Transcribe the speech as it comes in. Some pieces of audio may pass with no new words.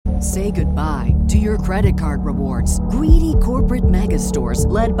Say goodbye to your credit card rewards. Greedy corporate mega stores,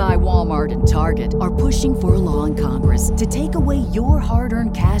 led by Walmart and Target, are pushing for a law in Congress to take away your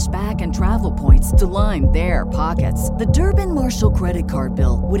hard-earned cash back and travel points to line their pockets. The Durbin-Marshall credit card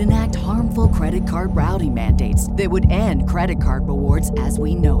bill would enact harmful credit card routing mandates that would end credit card rewards as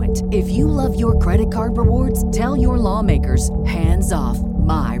we know it. If you love your credit card rewards, tell your lawmakers, hands off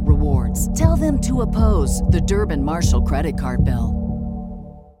my rewards. Tell them to oppose the Durbin-Marshall credit card bill.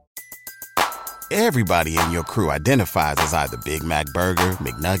 Everybody in your crew identifies as either Big Mac Burger,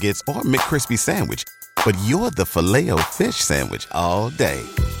 McNuggets, or McCrispy Sandwich. But you're the Filet-O-Fish Sandwich all day.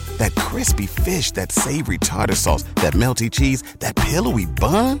 That crispy fish, that savory tartar sauce, that melty cheese, that pillowy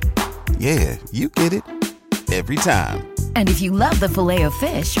bun. Yeah, you get it. Every time. And if you love the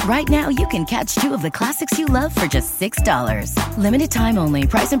Filet-O-Fish, right now you can catch two of the classics you love for just $6. Limited time only.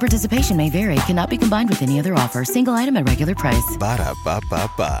 Price and participation may vary. Cannot be combined with any other offer. Single item at regular price.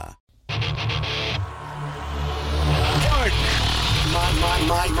 Ba-da-ba-ba-ba.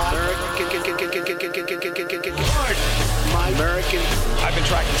 My American. I've been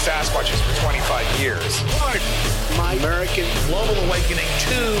tracking Sasquatches for 25 years. My American. Global awakening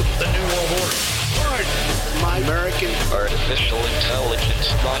to the New World Order. My American. Artificial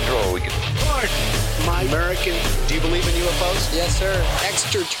intelligence, android. My American. Do you believe in UFOs? Yes, sir.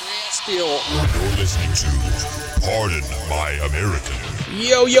 Extraterrestrial. You're listening to Pardon My American.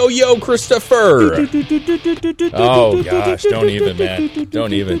 Yo, Christopher. Oh, gosh. Don't even, man.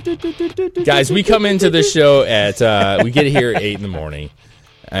 Don't even. Guys, we come into the show we get here at 8 in the morning,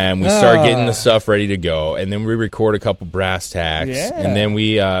 and we start getting the stuff ready to go, and then we record a couple brass tacks, and then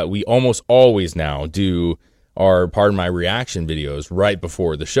we almost always now do our Pardon My Reaction videos right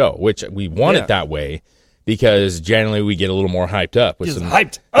before the show, which we want it that way, because generally we get a little more hyped up. With some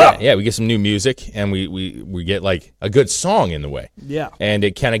hyped up. Yeah, we get some new music, and we get like a good song in the way. Yeah. And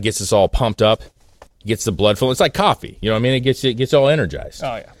it kind of gets us all pumped up, gets the blood flowing. It's like coffee. You know what I mean? It gets all energized.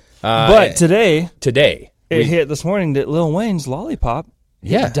 Oh, yeah. But today it hit this morning that Lil Wayne's Lollipop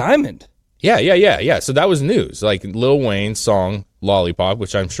hit a diamond. Yeah. So that was news. Like Lil Wayne's song Lollipop,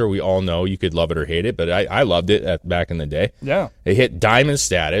 which I'm sure we all know. You could love it or hate it, but I loved it back in the day. Yeah. It hit diamond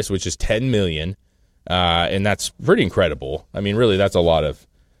status, which is 10 million. And that's pretty incredible. I mean, really, that's a lot.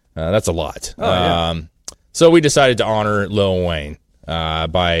 So we decided to honor Lil Wayne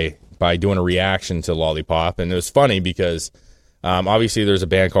by doing a reaction to Lollipop, and it was funny because obviously there's a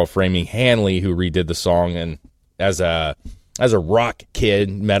band called Framing Hanley who redid the song, and as a rock kid,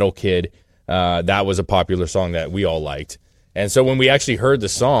 metal kid, that was a popular song that we all liked. And so when we actually heard the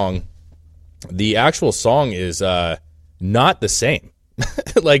song, the actual song is not the same.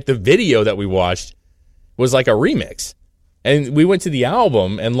 Like the video that we watched was like a remix. And we went to the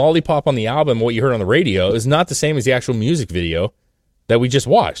album, and Lollipop on the album, what you heard on the radio, is not the same as the actual music video that we just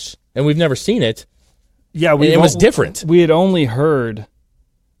watched. And we've never seen it. Yeah, it was different. We had only heard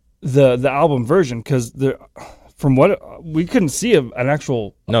the album version because from what we couldn't see an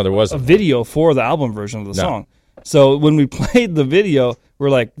actual there wasn't a video for the album version of the song. So when we played the video, we're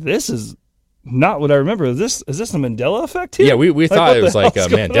like, this is not what I remember. Is this a Mandela effect here? Yeah, we thought it was like a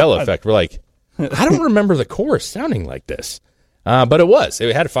Mandela effect. We're like, I don't remember the chorus sounding like this. But it was.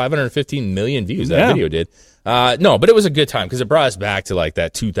 It had 515 million views, that video did. No, but it was a good time because it brought us back to like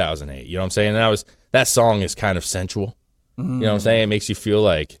that 2008. You know what I'm saying? And that song is kind of sensual. You know what I'm saying? It makes you feel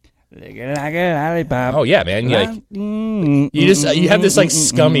like, oh yeah, man! You have this like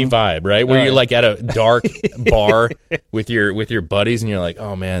scummy vibe, right? Where you're like at a dark bar with your buddies, and you're like,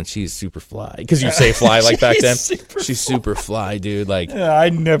 oh man, she's super fly, because you say fly like back then. She's super fly, dude. Like, I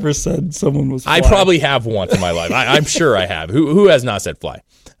never said someone was fly. I probably have once in my life. I'm sure I have. Who has not said fly?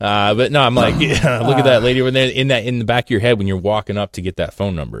 But no, I'm like, look at that lady over there in the back of your head when you're walking up to get that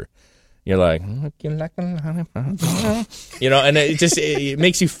phone number. You're like, you know, and it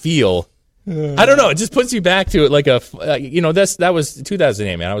makes you feel. I don't know. It just puts you back to it like that was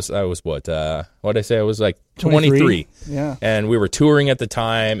 2008, man. I was what did I say? I was like 23. Yeah. And we were touring at the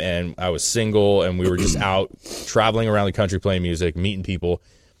time, and I was single, and we were just out traveling around the country playing music, meeting people.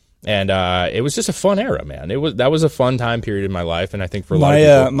 And it was just a fun era, man. That was a fun time period in my life, and I think for a lot of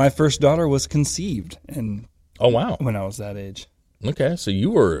people. My first daughter was conceived, and oh wow, when I was that age. Okay, so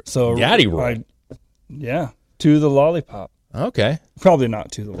you were daddy roll. To the Lollipop. Okay. Probably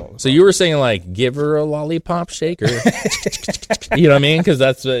not to the Lollipop. So you were saying like, give her a lollipop shaker. You know what I mean? Because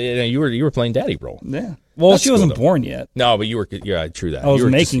that's you were playing daddy role. Yeah. Well, she wasn't born yet. No, but you were. Yeah, true that. I was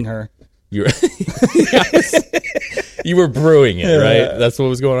making her. You were. You were brewing it, right? That's what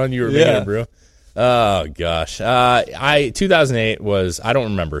was going on. You were making a brew. Oh gosh. 2008 was. I don't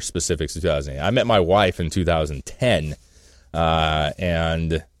remember specifics of 2008. I met my wife in 2010.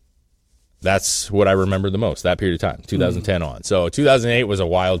 And That's what I remember the most, that period of time, 2010 on. So 2008 was a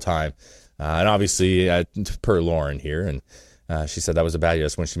wild time. And obviously, per Lauren here, and she said that was a bad year.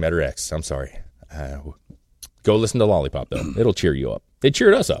 That's when she met her ex. I'm sorry. Go listen to Lollipop, though. It'll cheer you up. It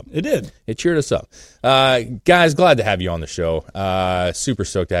cheered us up. It did. It cheered us up. Guys, glad to have you on the show. Super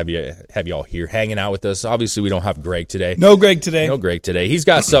stoked to have you all here hanging out with us. Obviously, we don't have Greg today. No Greg today. No Greg today. He's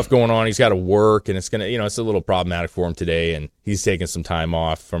got stuff going on. He's got to work, and it's gonna, it's a little problematic for him today. And he's taking some time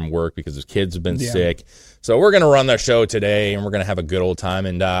off from work because his kids have been sick. So we're gonna run the show today, and we're gonna have a good old time.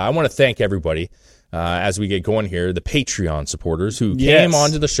 And I want to thank everybody as we get going here. The Patreon supporters who came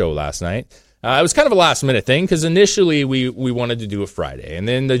onto the show last night. It was kind of a last-minute thing because initially we wanted to do it Friday. And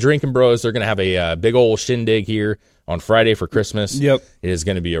then the Drinking Bros, they're going to have a big old shindig here on Friday for Christmas. Yep. It is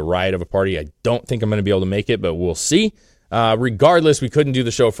going to be a riot of a party. I don't think I'm going to be able to make it, but we'll see. Regardless, we couldn't do the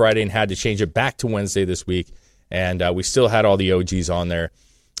show Friday and had to change it back to Wednesday this week. And we still had all the OGs on there.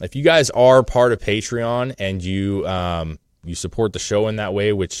 If you guys are part of Patreon and you support the show in that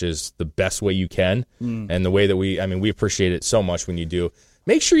way, which is the best way you can, and the way that we appreciate it so much when you do,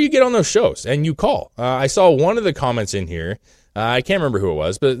 make sure you get on those shows and you call. I saw one of the comments in here. I can't remember who it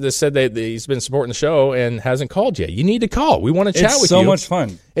was, but they said that he's been supporting the show and hasn't called yet. You need to call. We want to chat with you. It's so much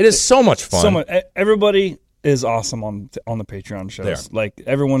fun. It is so much fun. Everybody is awesome on the Patreon shows. Like,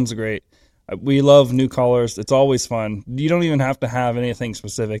 everyone's great. We love new callers. It's always fun. You don't even have to have anything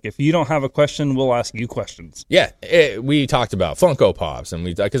specific. If you don't have a question, we'll ask you questions. Yeah, we talked about Funko Pops, and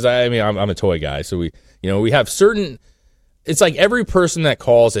because I'm a toy guy, so we have certain. It's like every person that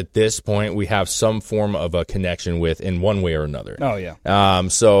calls at this point, we have some form of a connection with in one way or another. Oh, yeah.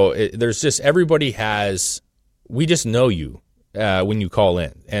 So there's just everybody we just know you when you call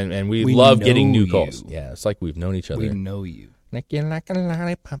in, and we love getting new calls. Yeah, it's like we've known each other. We know you. Like a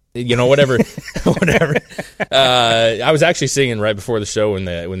lollipop. Whatever. Whatever. I was actually singing right before the show when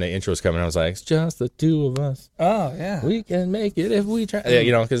the intro was coming. I was like, it's just the two of us. Oh, yeah. We can make it if we try.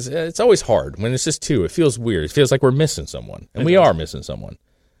 Because it's always hard. When it's just two, it feels weird. It feels like we're missing someone. And we are missing someone.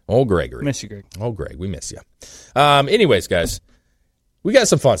 Oh, Gregory. Miss you, Greg. Oh, Greg, we miss you. Anyways, guys, we got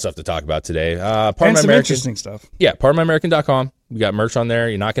some fun stuff to talk about today. Interesting stuff. Yeah, partofmyamerican.com. We got merch on there.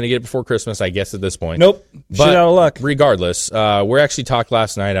 You're not going to get it before Christmas, I guess, at this point. Nope. Shit out of luck. Regardless, we actually talked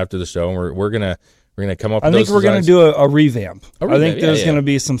last night after the show, and we're gonna come up with those I think we're going to do a revamp. I think there's going to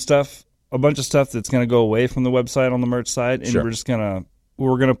be some stuff, a bunch of stuff that's going to go away from the website on the merch side, and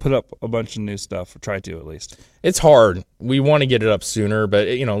we're going to put up a bunch of new stuff, or try to at least. It's hard. We want to get it up sooner, but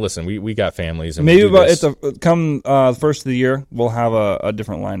listen, we got families, and maybe come the first of the year, we'll have a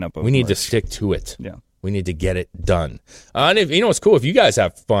different lineup of we need merch. To stick to it. Yeah. We need to get it done. And if what's cool, if you guys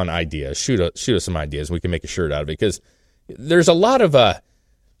have fun ideas, shoot us some ideas. We can make a shirt out of it, because there's a lot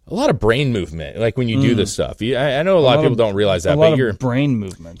of brain movement, like when you do this stuff. I know a lot of people don't realize that, but you're brain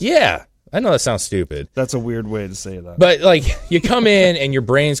movement. Yeah, I know that sounds stupid. That's a weird way to say that. But like, you come in and your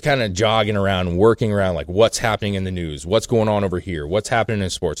brain's kind of jogging around and working around, like what's happening in the news, what's going on over here, what's happening in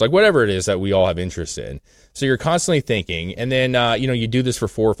sports, like whatever it is that we all have interest in. So you're constantly thinking, and then you do this for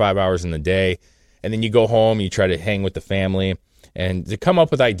 4 or 5 hours in the day. And then you go home, you try to hang with the family, and to come up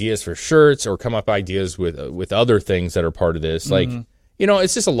with ideas for shirts or come up with ideas with other things that are part of this. Like,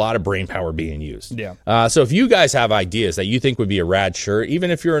 it's just a lot of brain power being used. Yeah. So if you guys have ideas that you think would be a rad shirt, even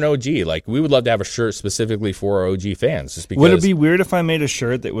if you're an OG, like we would love to have a shirt specifically for our OG fans. Just because. Would it be weird if I made a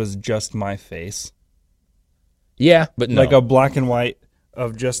shirt that was just my face? Yeah, but no. Like a black and white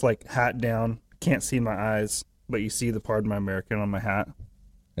of just like hat down, can't see my eyes, but you see the Pardon My American on my hat.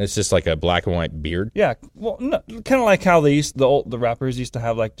 It's just like a black and white beard. Yeah, well, no, kind of like how the rappers used to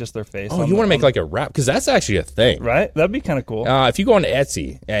have like just their face. Oh, you want to make like a rap, because that's actually a thing, right? That'd be kind of cool. If you go on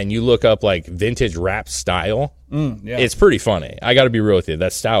Etsy and you look up like vintage rap style, it's pretty funny. I got to be real with you.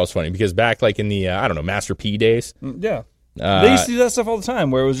 That style is funny because back like in the Master P days, they used to do that stuff all the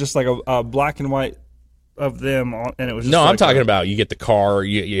time, where it was just like a black and white of them, and it was just I'm talking about you get the car,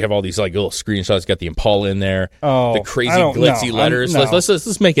 you have all these like little screenshots, got the Impala in there, the crazy glitzy letters.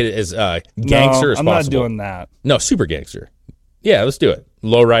 Let's make it as gangster as possible. I'm not doing that. No, super gangster. Yeah, let's do it.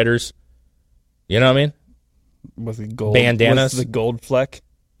 Lowriders. You know what I mean? With the gold bandanas, with the gold fleck.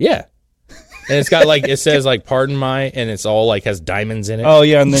 Yeah. And it's got like, it says like "Pardon My," and it's all like has diamonds in it. Oh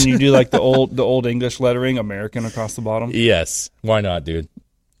yeah, and then you do like the old English lettering, American across the bottom. Yes, why not, dude?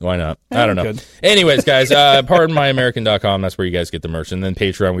 Why not? I don't know. Good. Anyways, guys, pardonmyamerican.com. That's where you guys get the merch. And then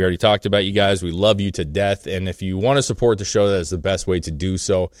Patreon, we already talked about you guys. We love you to death. And if you want to support the show, that is the best way to do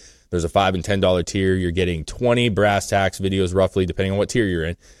so. There's a $5 and $10 tier. You're getting 20 brass tacks videos, roughly, depending on what tier you're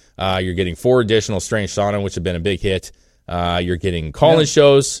in. You're getting 4 additional Strange Sauna, which have been a big hit. You're getting call-in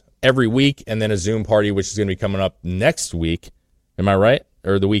shows every week, and then a Zoom party, which is going to be coming up next week. Am I right?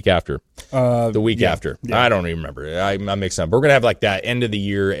 or the week after? The week after. Yeah. I don't even remember. I'm mixing up. We're gonna have like that end of the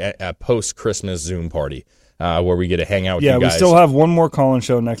year post Christmas Zoom party where we get to hang out with you guys. Yeah, we still have one more call-in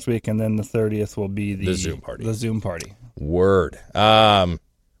show next week, and then the 30th will be the Zoom party. The Zoom party. Word.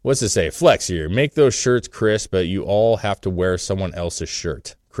 What's it say? Flex here. Make those shirts, Chris, but you all have to wear someone else's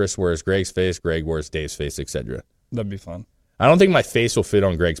shirt. Chris wears Greg's face, Greg wears Dave's face, etc. That'd be fun. I don't think my face will fit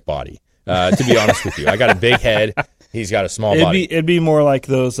on Greg's body, to be honest with you. I got a big head. He's got a small body. It'd be more like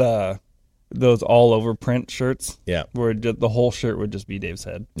those all-over print shirts. Yeah. Where the whole shirt would just be Dave's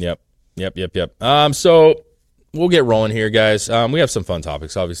head. Yep. So we'll get rolling here, guys. We have some fun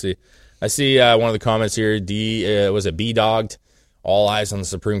topics, obviously. I see one of the comments here. Was it B-Dogged? All eyes on the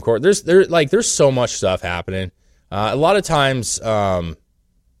Supreme Court. There's so much stuff happening. A lot of times, I'm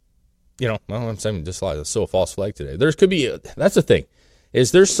saying just like it's so a false flag today. There could be that's the thing,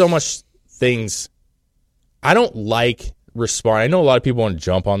 is there's so much things. I don't like respond. I know a lot of people want to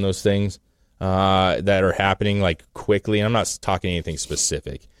jump on those things that are happening like quickly. And I'm not talking anything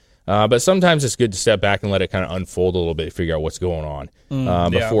specific, but sometimes it's good to step back and let it kind of unfold a little bit, figure out what's going on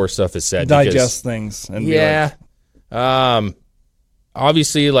before stuff is said. Digest things. And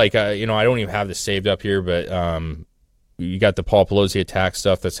obviously, I don't even have this saved up here, but you got the Paul Pelosi attack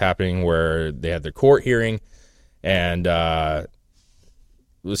stuff that's happening where they had their court hearing, and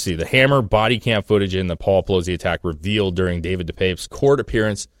let's see, the Hammer body cam footage in the Paul Pelosi attack revealed during David DePape's court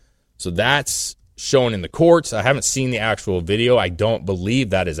appearance. So that's shown in the courts. I haven't seen the actual video. I don't believe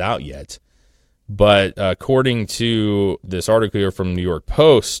that is out yet. But according to this article here from New York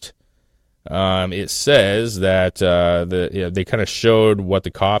Post, it says that they kind of showed what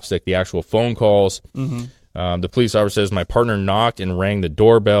the cops, like the actual phone calls. Mm-hmm. The police officer says, my partner knocked and rang the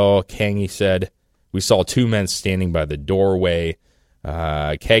doorbell. Cagney said, we saw two men standing by the doorway.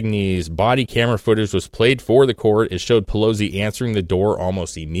 Cagney's body camera footage was played for the court. It showed Pelosi answering the door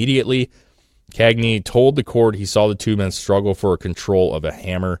almost immediately. Cagney told the court he saw the two men struggle for control of a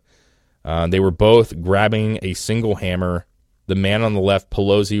hammer. They were both grabbing a single hammer. The man on the left,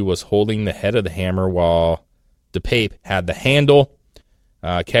 Pelosi, was holding the head of the hammer while DePape had the handle.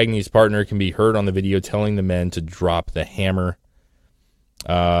 Cagney's partner can be heard on the video telling the men to drop the hammer.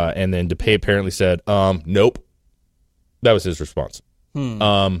 And then DePape apparently said, nope. That was his response.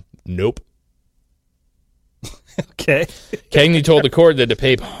 Nope. Okay. Cagney told the court that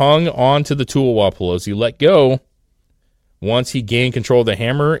DePape hung on to the tool while Pelosi let go. Once he gained control of the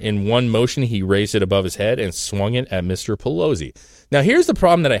hammer, in one motion, he raised it above his head and swung it at Mr. Pelosi. Now, here's the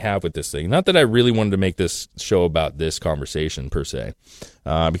problem that I have with this thing. Not that I really wanted to make this show about this conversation, per se,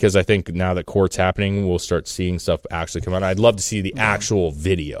 because I think now that court's happening, we'll start seeing stuff actually come out. I'd love to see the actual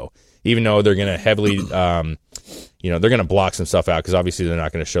video, even though they're going to heavily, they're going to block some stuff out, because obviously they're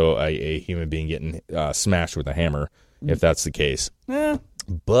not going to show a human being getting smashed with a hammer, if that's the case. Yeah.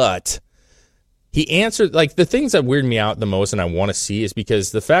 But he answered, like, the things that weird me out the most and I want to see is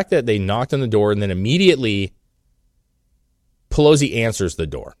because the fact that they knocked on the door and then immediately Pelosi answers the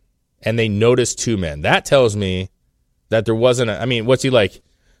door and they notice two men. That tells me that there wasn't what's he like,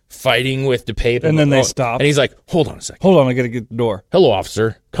 fighting with DePape? And then they stop. And he's like, hold on a second. Hold on, I got to get the door. Hello,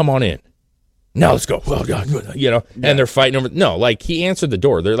 officer. Come on in. Now let's go. Well, and they're fighting over. No, like, he answered the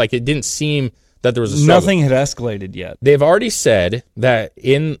door. They're like, it didn't seem that there was a struggle. Nothing had escalated yet. They've already said that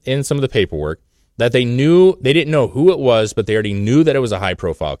in some of the paperwork, that they didn't know who it was, but they already knew that it was a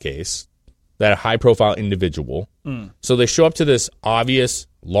high-profile case, that a high-profile individual. So they show up to this obvious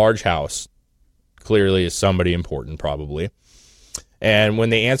large house, clearly is somebody important probably. And when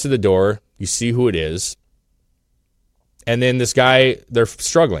they answer the door, you see who it is. And then this guy, they're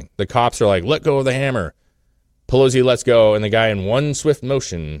struggling. The cops are like, let go of the hammer. Pelosi lets go, and the guy in one swift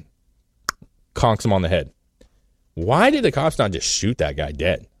motion conks him on the head. Why did the cops not just shoot that guy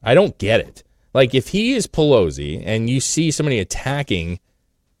dead? I don't get it. Like, if he is Pelosi and you see somebody attacking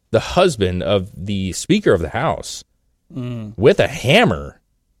the husband of the Speaker of the House with a hammer,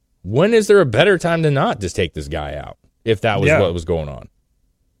 when is there a better time to not just take this guy out, if that was what was going on?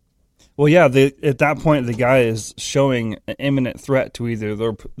 Well, yeah, at that point, the guy is showing an imminent threat to either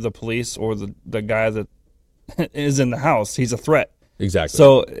the police or the guy that is in the house. He's a threat. Exactly.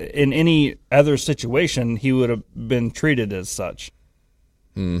 So in any other situation, he would have been treated as such.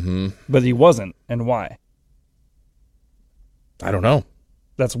 Mm-hmm. But he wasn't, and why? I don't know.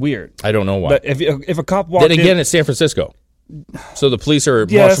 That's weird. I don't know why. But if a cop walked then again, it's San Francisco, so the police are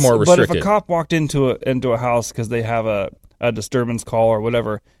much more restricted. But if a cop walked into a house because they have a disturbance call or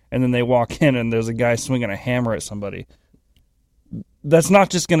whatever, and then they walk in and there's a guy swinging a hammer at somebody, that's not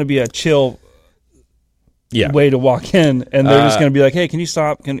just going to be a chill way to walk in, and they're just going to be like, "Hey, can you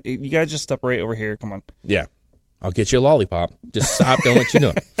stop? Can you guys just step right over here? Come on." Yeah. I'll get you a lollipop. Just stop doing what you're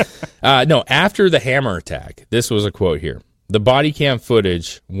doing. No, after the hammer attack, this was a quote here. The body cam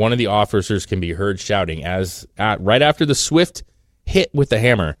footage, one of the officers can be heard shouting right after the swift hit with the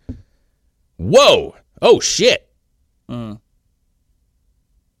hammer, "Whoa! Oh, shit!"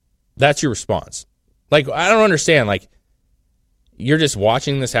 That's your response. Like, I don't understand. Like, you're just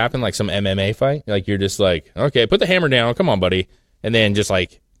watching this happen like some MMA fight. Like, you're just like, okay, put the hammer down. Come on, buddy. And then just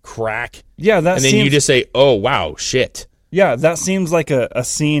like crack. Yeah, and then you just say, "Oh, wow, shit." Yeah, that seems like a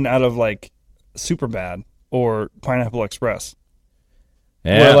scene out of like Superbad or Pineapple Express.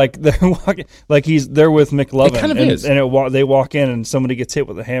 Yeah. Where like they're walking, like they're with McLovin. It kind of and, is. And they walk in and somebody gets hit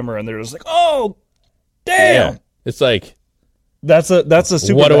with a hammer and they're just like, "Oh, damn." Yeah. It's like, that's a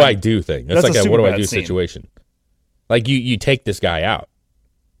Superbad. What do I do thing. That's like a what do I do scene. situation. Like you take this guy out.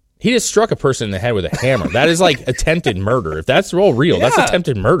 He just struck a person in the head with a hammer. That is like attempted murder. If that's all real, that's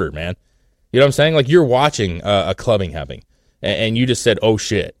attempted murder, man. You know what I'm saying? Like, you're watching a clubbing happening, and you just said, "Oh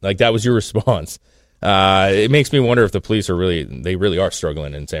shit!" Like, that was your response. It makes me wonder if the police are really are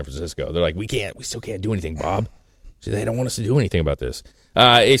struggling in San Francisco. They're like, we still can't do anything, Bob. So they don't want us to do anything about this.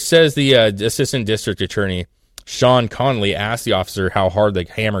 It says the assistant district attorney Sean Conley asked the officer how hard the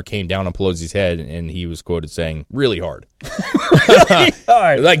hammer came down on Pelosi's head, and he was quoted saying, "Really hard." Really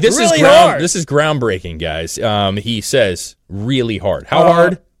hard. Like, this really is hard. This is groundbreaking, guys. He says, "Really hard." How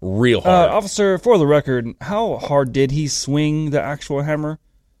hard? Real hard. Officer, for the record, how hard did he swing the actual hammer?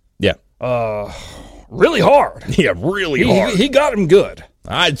 Yeah. Really hard. Yeah, really hard. He got him good.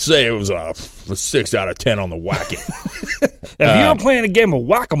 I'd say it was a 6 out of 10 on the whacking. If you were playing a game of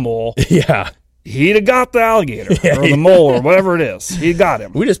whack-a-mole, Yeah. he'd have got the alligator or the mole or whatever it is. He got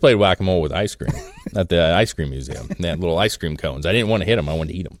him. We just played whack-a-mole with ice cream at the ice cream museum. They had little ice cream cones. I didn't want to hit them. I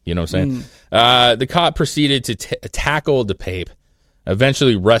wanted to eat them. You know what I'm saying? The cop proceeded to tackle DePape,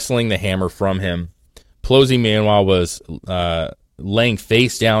 eventually wrestling the hammer from him. Pelosi, meanwhile, was laying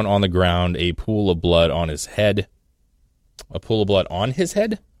face down on the ground, a pool of blood on his head. A pool of blood on his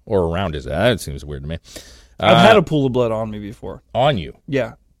head or around his head? That seems weird to me. I've had a pool of blood on me before. On you?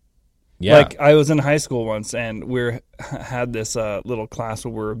 Yeah. Yeah. Like, I was in high school once, and we had this little class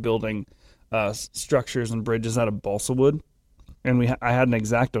where we were building structures and bridges out of balsa wood. And I had an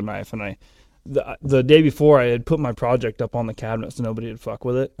X-Acto knife, and the day before I had put my project up on the cabinet so nobody would fuck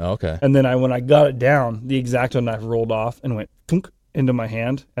with it. Okay. And then when I got it down, the X-Acto knife rolled off and went thunk into my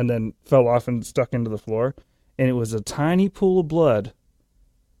hand and then fell off and stuck into the floor. And it was a tiny pool of blood.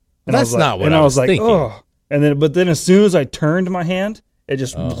 And That's not what I was thinking. Oh. But then as soon as I turned my hand, it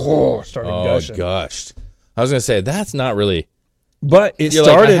just started gushing. Oh, gushed. I was going to say, that's not really... But it You're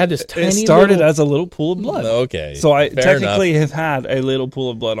started. like, I had this tiny it started little- as a little pool of blood. Okay. So I Fair technically have had a little pool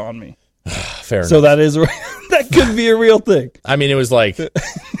of blood on me. Fair So enough. that is that could be a real thing. I mean, it was like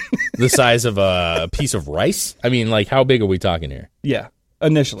the size of a piece of rice. I mean, like, how big are we talking here? Yeah,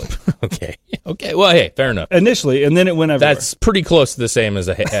 initially, Okay. Okay. Well, hey, fair enough. and then it went everywhere. That's pretty close to the same as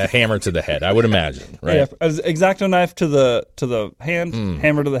a hammer to the head, I would imagine, right? Yeah, X-Acto knife to the hand,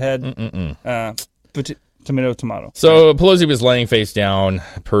 hammer to the head. Tomato. So Pelosi was laying face down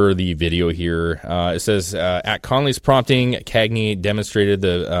per the video here. It says, at Conley's prompting, Cagney demonstrated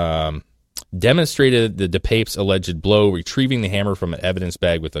the DePape's alleged blow, retrieving the hammer from an evidence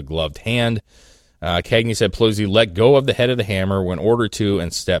bag with a gloved hand. Cagney said Pelosi let go of the head of the hammer when ordered to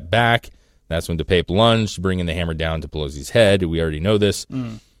and stepped back. That's when DePape lunged, bringing the hammer down to Pelosi's head. We already know this.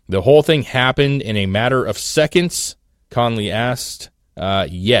 The whole thing happened in a matter of seconds, Conley asked.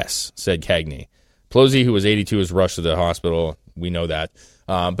 Yes, said Cagney. Pelosi, who was 82, was rushed to the hospital. We know that.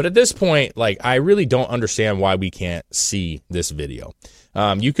 But at this point, like, I really don't understand why we can't see this video.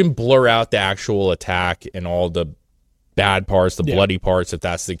 You can blur out the actual attack and all the bad parts, the bloody parts, if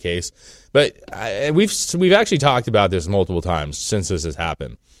that's the case. But we've actually talked about this multiple times since this has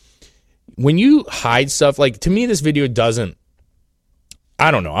happened. When you hide stuff, like, to me, this video doesn't.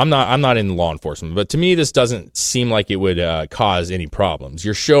 I don't know. I'm not in law enforcement, but to me, this doesn't seem like it would cause any problems.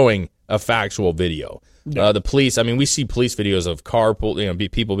 You're showing a factual video. The police. I mean, we see police videos of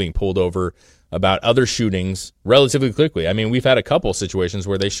people being pulled over about other shootings relatively quickly. I mean, we've had a couple situations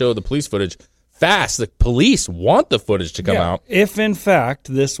where they show the police footage fast. The police want the footage to come out. If in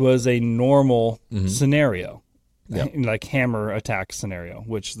fact this was a normal scenario, like hammer attack scenario,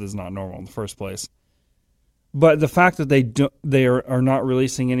 which is not normal in the first place. But the fact that they are not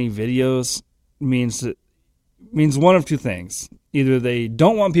releasing any videos means one of two things. Either they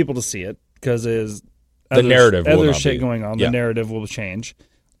don't want people to see it because there's the narrative will other not shit be. going on. Yeah. The narrative will change.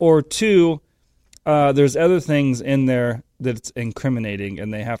 Or two, there's other things in there that's incriminating,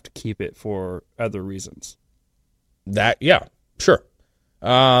 and they have to keep it for other reasons. That, yeah, sure.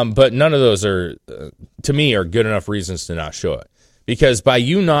 But none of those are, to me, are good enough reasons to not show it. Because by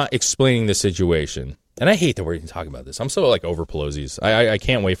you not explaining the situation, and I hate that we're even talking about this. I'm so like over Pelosi's. I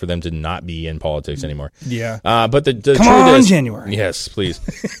can't wait for them to not be in politics anymore. Yeah. But the Come truth on, is, January. Yes, please.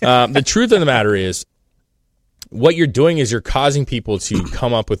 The truth of the matter is, what you're doing is you're causing people to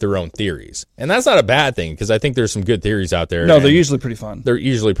come up with their own theories. And that's not a bad thing, because I think there's some good theories out there. No, they're usually pretty fun. They're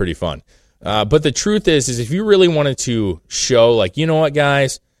usually pretty fun. But the truth is if you really wanted to show, like, you know what,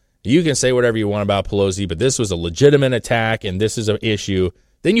 guys, you can say whatever you want about Pelosi, but this was a legitimate attack and this is an issue,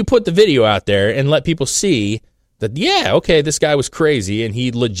 then you put the video out there and let people see that, yeah, okay, this guy was crazy and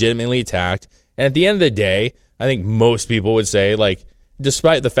he legitimately attacked. And at the end of the day, I think most people would say, like,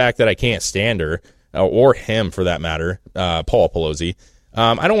 despite the fact that I can't stand her, or him for that matter, Paul Pelosi,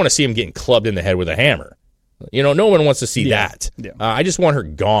 I don't want to see him getting clubbed in the head with a hammer. You know, no one wants to see that. Yeah. I just want her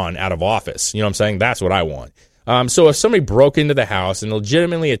gone out of office. You know what I'm saying? That's what I want. So if somebody broke into the house and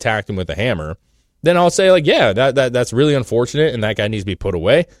legitimately attacked him with a hammer, then I'll say, like, yeah, that's really unfortunate and that guy needs to be put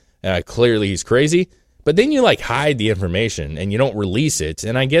away. Clearly he's crazy. But then you, like, hide the information and you don't release it.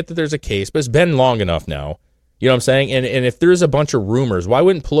 And I get that there's a case, but it's been long enough now. You know what I'm saying? And if there's a bunch of rumors, why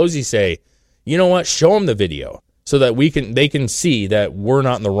wouldn't Pelosi say, you know what, show them the video so that they can see that we're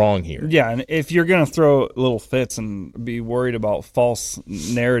not in the wrong here. Yeah, and if you're going to throw little fits and be worried about false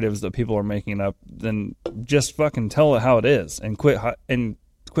narratives that people are making up, then just fucking tell it how it is and quit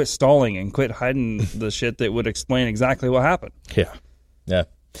stalling and quit hiding the shit that would explain exactly what happened. Yeah.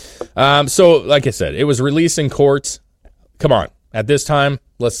 So, like I said, it was released in court. Come on. At this time,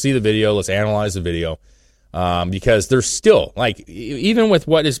 let's see the video. Let's analyze the video. Because there's still, like, even with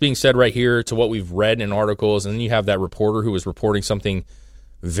what is being said right here to what we've read in articles, and then you have that reporter who was reporting something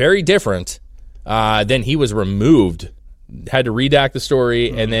very different, then he was removed, had to redact the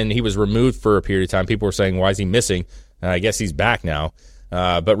story, and then he was removed for a period of time. People were saying, why is he missing? I guess he's back now.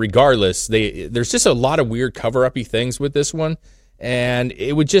 But regardless, there's just a lot of weird cover-up-y things with this one, and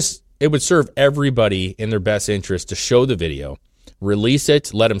it would serve everybody in their best interest to show the video, release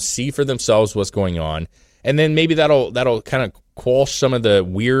it, let them see for themselves what's going on. And then maybe that'll kind of quash some of the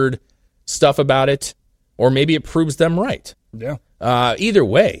weird stuff about it, or maybe it proves them right. Yeah. Either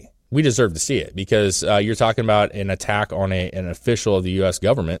way, we deserve to see it because you're talking about an attack on an official of the U.S.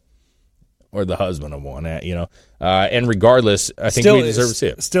 government or the husband of one, and regardless, I think we deserve to see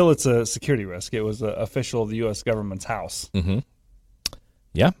it. Still, it's a security risk. It was an official of the U.S. government's house. Mm-hmm.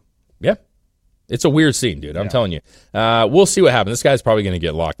 Yeah. It's a weird scene, dude. I'm telling you. We'll see what happens. This guy's probably going to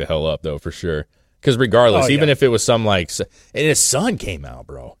get locked the hell up, though, for sure. Because regardless, even if it was some, like, and his son came out,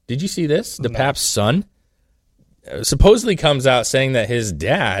 bro. Did you see this? DePape's son supposedly comes out saying that his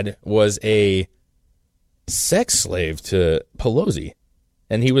dad was a sex slave to Pelosi.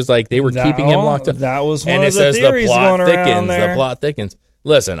 And he was like, they were keeping him locked up. That was one of the theories going around there. The plot thickens.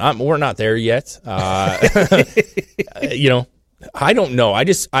 Listen, we're not there yet. I don't know. I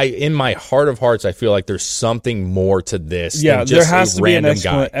in my heart of hearts, I feel like there's something more to this. Yeah, than just there has to be an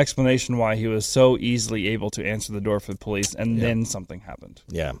explanation why he was so easily able to answer the door for the police, and then something happened.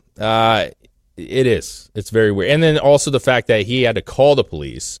 Yeah, it is. It's very weird. And then also the fact that he had to call the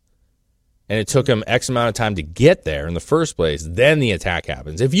police, and it took him X amount of time to get there in the first place. Then the attack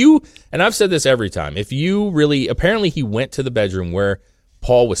happens. And I've said this every time, apparently he went to the bedroom where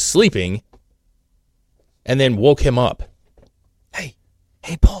Paul was sleeping, and then woke him up.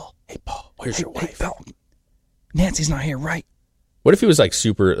 Hey, Paul, where's your wife? Hey, Paul. Nancy's not here, right? What if he was like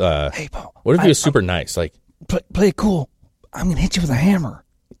super, hey, Paul. What if he was super nice? Like, play it cool. I'm going to hit you with a hammer.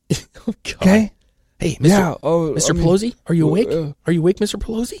 Oh, God. Okay? Hey, Mr. Pelosi, are you awake? Are you awake, Mr.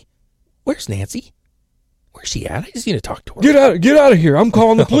 Pelosi? Where's Nancy? Where's she at? I just need to talk to her. Get out of here. I'm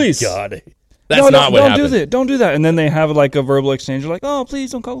calling the police. Oh, God. That's not what happened. Don't do that. And then they have like a verbal exchange. Like, oh,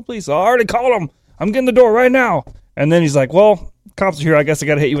 please don't call the police. I already called them. I'm getting the door right now. And then he's like, well, cops are here. I guess I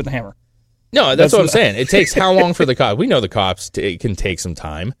got to hit you with a hammer. No, that's what I'm saying. It takes how long for the cops? We know the cops can take some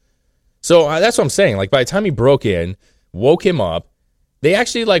time. So that's what I'm saying. Like, by the time he broke in, woke him up, they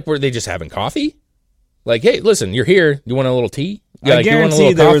actually, like, were they just having coffee? Like, hey, listen, you're here. You want a little tea? I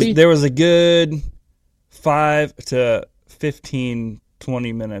guarantee there was a good 5 to 15,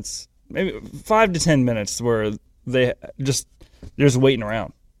 20 minutes, maybe 5 to 10 minutes where they're just waiting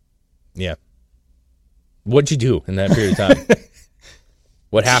around. Yeah. What'd you do in that period of time?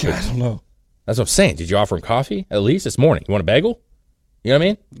 What happened? I don't know. That's what I'm saying. Did you offer him coffee? At least this morning. You want a bagel? You know what I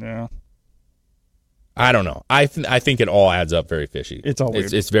mean? Yeah. I don't know. I think it all adds up very fishy. It's all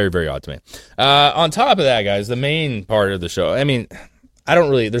weird. It's very, very odd to me. On top of that, guys, the main part of the show, I mean,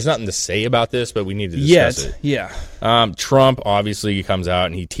 there's nothing to say about this, but we need to discuss it. Yeah. Trump obviously comes out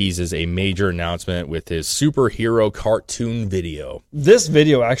and he teases a major announcement with his superhero cartoon video. This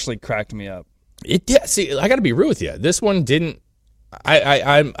video actually cracked me up. It did. See, I got to be real with you. This one didn't.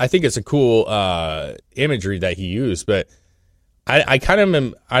 I think it's a cool imagery that he used, but I kind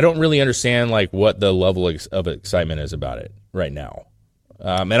of I don't really understand like what the level of excitement is about it right now.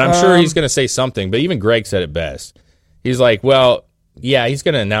 And I'm sure he's going to say something, but even Greg said it best. He's like, well, yeah, he's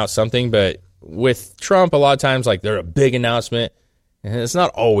going to announce something, but with Trump, a lot of times, like, they're a big announcement, and it's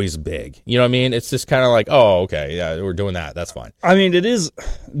not always big. You know what I mean? It's just kind of like, oh, okay, yeah, we're doing that. That's fine. I mean,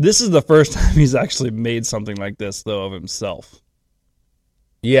 this is the first time he's actually made something like this, though, of himself.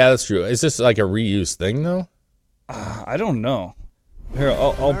 Yeah, that's true. Is this like a reused thing, though? I don't know. Here,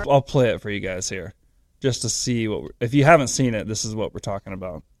 I'll play it for you guys here. Just to see if you haven't seen it, this is what we're talking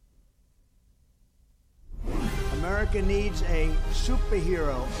about. America needs a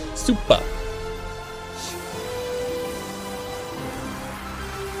superhero. Super.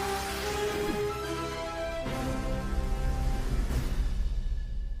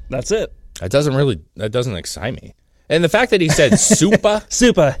 That's it. That doesn't excite me. And the fact that he said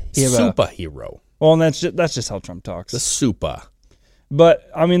superhero. Well, and that's just how Trump talks. The super.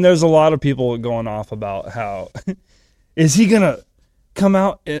 But, I mean, there's a lot of people going off about how, is he going to come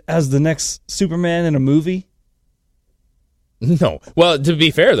out as the next Superman in a movie? No. Well, to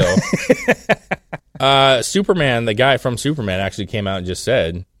be fair, though, Superman, the guy from Superman, actually came out and just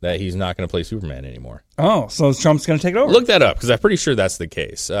said that he's not going to play Superman anymore. Oh, so Trump's going to take it over? Look that up, because I'm pretty sure that's the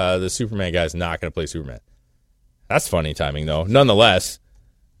case. The Superman guy's not going to play Superman. That's funny timing, though. Nonetheless,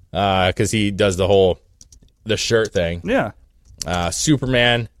 because he does the shirt thing. Yeah.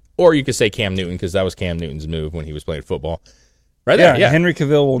 Superman, or you could say Cam Newton, because that was Cam Newton's move when he was playing football. Right there, yeah. Henry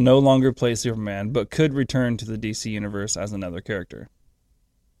Cavill will no longer play Superman, but could return to the DC universe as another character.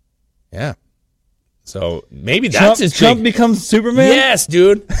 Yeah. So maybe that's his Trump becomes Superman? Yes,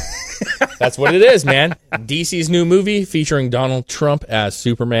 dude. That's what it is, man. DC's new movie featuring Donald Trump as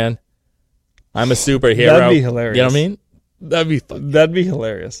Superman. I'm a superhero. That'd be hilarious. You know what I mean? That'd be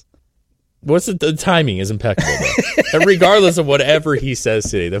hilarious. What's the timing is impeccable, though. And regardless of whatever he says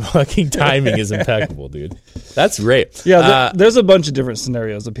today, the fucking timing is impeccable, dude. That's great. Yeah, there's a bunch of different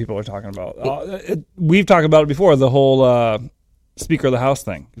scenarios that people are talking about. We've talked about it before, the whole Speaker of the House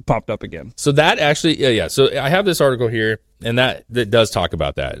thing popped up again. So that actually, yeah. So I have this article here, and that does talk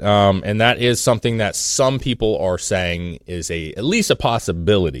about that. And that is something that some people are saying is at least a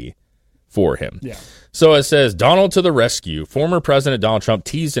possibility for him. Yeah. So it says, Donald to the rescue. Former President Donald Trump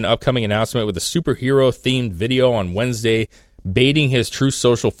teased an upcoming announcement with a superhero-themed video on Wednesday, baiting his Truth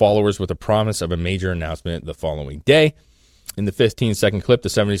Social followers with a promise of a major announcement the following day. In the 15-second clip, the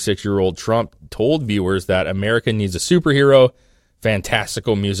 76-year-old Trump told viewers that America needs a superhero.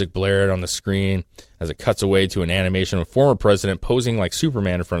 Fantastical music blared on the screen as it cuts away to an animation of former president posing like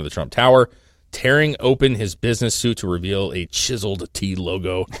Superman in front of the Trump Tower, tearing open his business suit to reveal a chiseled T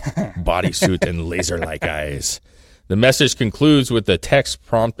logo, bodysuit, and laser-like eyes. The message concludes with the text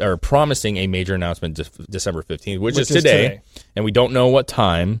promising a major announcement December 15th, which is today. And we don't know what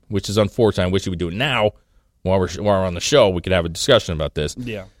time, which is unfortunate. I wish we would do it now while we're on the show. We could have a discussion about this.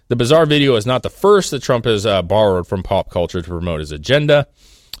 Yeah. The bizarre video is not the first that Trump has borrowed from pop culture to promote his agenda.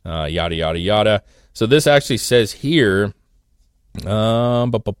 Yada, yada, yada. So this actually says here...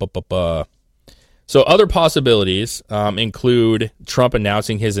 So other possibilities include Trump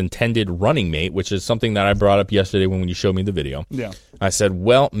announcing his intended running mate, which is something that I brought up yesterday when you showed me the video. Yeah. I said,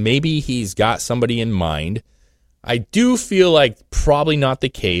 well, maybe he's got somebody in mind. I do feel like probably not the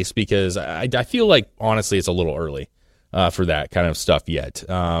case because I feel like, honestly, it's a little early for that kind of stuff yet.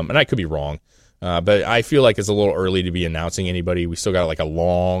 And I could be wrong, but I feel like it's a little early to be announcing anybody. We still got like a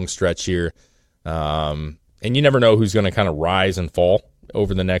long stretch here. And you never know who's going to kind of rise and fall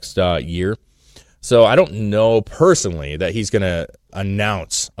over the next year. So I don't know personally that he's going to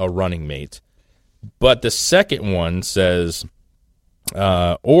announce a running mate. But the second one says,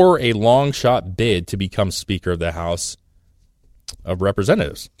 or a long shot bid to become Speaker of the House of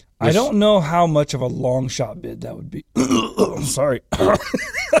Representatives. I don't know how much of a long shot bid that would be. Sorry. What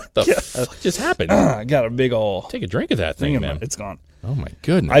the fuck just happened? I got a big old... Take a drink of that thing, man. It's gone. Oh, my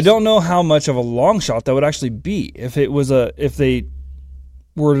goodness. I don't know how much of a long shot that would actually be. If they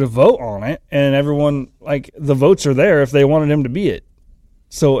were to vote on it and everyone, like, the votes are there if they wanted him to be it.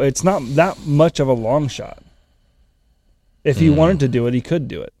 So it's not that much of a long shot. If he wanted to do it, he could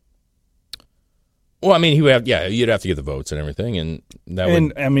do it. Well, I mean, you'd have to get the votes and everything, and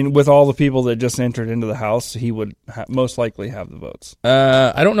I mean, with all the people that just entered into the House, he would most likely have the votes.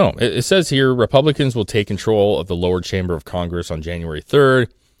 I don't know. It says here Republicans will take control of the lower chamber of Congress on January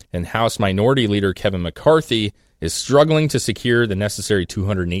 3rd, and House Minority Leader Kevin McCarthy is struggling to secure the necessary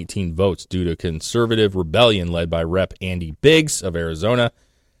 218 votes due to conservative rebellion led by Rep. Andy Biggs of Arizona.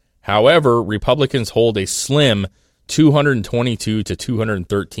 However, Republicans hold a slim 222 to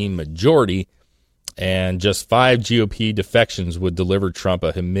 213 majority, and just 5 GOP defections would deliver Trump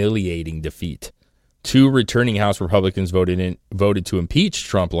a humiliating defeat. 2 returning House Republicans voted to impeach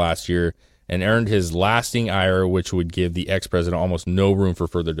Trump last year and earned his lasting ire, which would give the ex-president almost no room for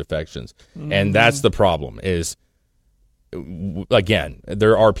further defections. Mm-hmm. And that's the problem is, again,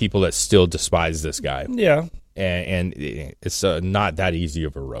 there are people that still despise this guy. Yeah. And it's not that easy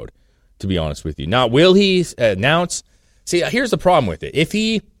of a road, to be honest with you. Now, will he announce? See, here's the problem with it. If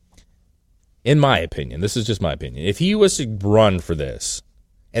he, in my opinion, this is just my opinion, if he was to run for this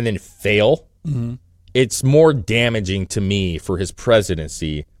and then fail, it's more damaging to me for his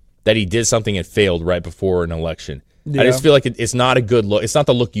presidency that he did something and failed right before an election. Yeah. I just feel like it's not a good look. It's not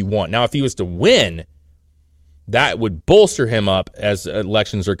the look you want. Now, if he was to win, that would bolster him up as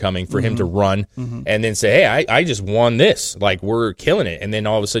elections are coming for him to run and then say, hey, I just won this. Like, we're killing it. And then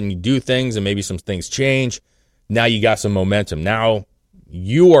all of a sudden you do things and maybe some things change. Now you got some momentum. Now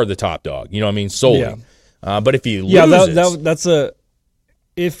you are the top dog. You know what I mean? Solely. Yeah. But if he loses... that's a...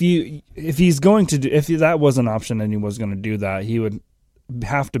 If he's going to do... If that was an option and he was going to do that, he would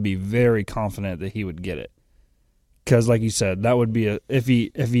have to be very confident that he would get it. Because, like you said, that would be if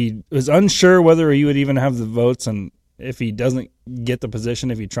he was unsure whether he would even have the votes, and if he doesn't get the position,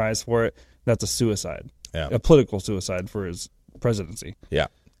 if he tries for it, that's a suicide, a political suicide for his presidency. Yeah,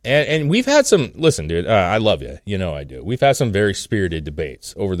 and we've had some. Listen, dude, I love you. You know I do. We've had some very spirited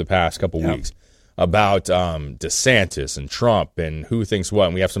debates over the past couple weeks about DeSantis and Trump and who thinks what.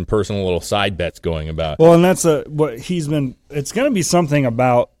 And we have some personal little side bets going about. Well, and that's what he's been. It's going to be something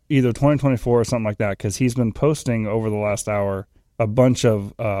about either 2024 or something like that, because he's been posting over the last hour a bunch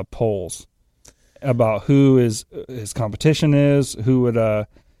of polls about who his competition is, who would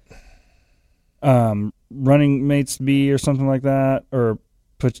running mates be or something like that, or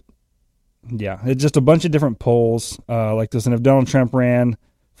it's just a bunch of different polls like this. And if Donald Trump ran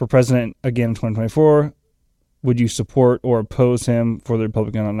for president again in 2024, would you support or oppose him for the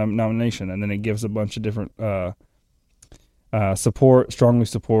Republican nomination? And then it gives a bunch of different support, strongly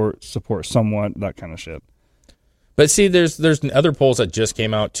support somewhat, that kind of shit. But see, there's other polls that just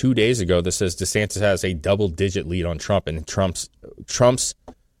came out 2 days ago that says DeSantis has a double-digit lead on Trump, and Trump's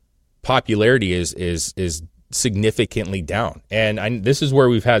popularity is significantly down. And this is where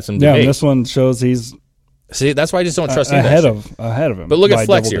we've had some debate. Yeah, and this one shows he's... See, that's why I just don't trust ahead of him. But look at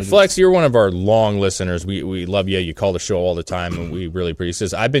Flex here. Flex, you're one of our long listeners. We love you. You call the show all the time, and we really appreciate it. He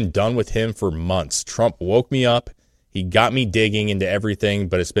says, I've been done with him for months. Trump woke me up. He got me digging into everything,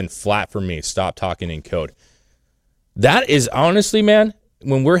 but it's been flat for me. Stop talking in code. That is honestly, man,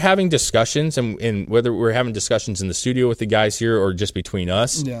 when we're having discussions, and whether we're having discussions in the studio with the guys here or just between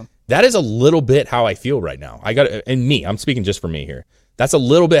us, that is a little bit how I feel right now. I'm speaking just for me here. That's a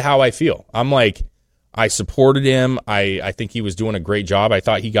little bit how I feel. I'm like, I supported him. I think he was doing a great job. I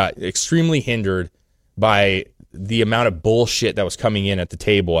thought he got extremely hindered by the amount of bullshit that was coming in at the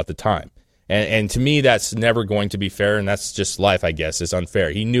table at the time. And to me, that's never going to be fair, and that's just life, I guess. It's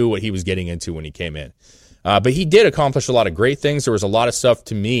unfair. He knew what he was getting into when he came in. But he did accomplish a lot of great things. There was a lot of stuff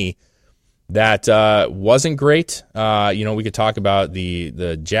to me that wasn't great. We could talk about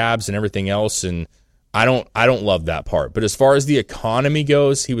the jabs and everything else, and I don't love that part. But as far as the economy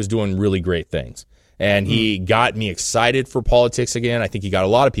goes, he was doing really great things. And he got me excited for politics again. I think he got a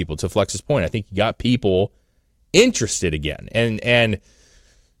lot of people, to Flex's point. I think he got people interested again. And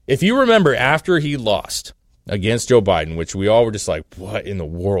if you remember, after he lost against Joe Biden, which we all were just like, what in the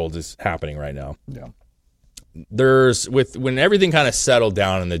world is happening right now? Yeah. When everything kind of settled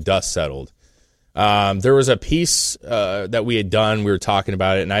down and the dust settled, there was a piece that we had done. We were talking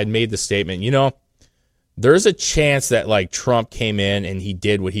about it, and I had made the statement, there's a chance that like Trump came in and he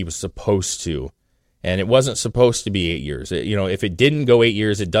did what he was supposed to, and it wasn't supposed to be 8 years. If it didn't go 8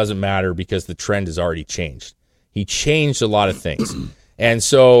 years, it doesn't matter because the trend has already changed. He changed a lot of things. And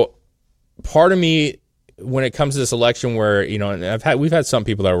so part of me, when it comes to this election where, and we've had some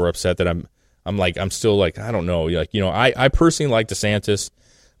people that were upset that I'm still like, I don't know. I personally like DeSantis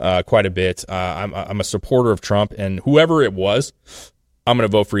quite a bit. I'm a supporter of Trump, and whoever it was, I'm going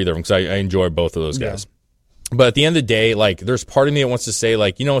to vote for either of them because I enjoy both of those guys. Yeah. But at the end of the day, like, there's part of me that wants to say,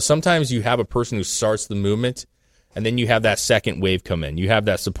 like, sometimes you have a person who starts the movement, and then you have that second wave come in. You have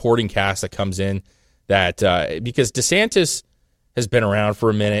that supporting cast that comes in that because DeSantis has been around for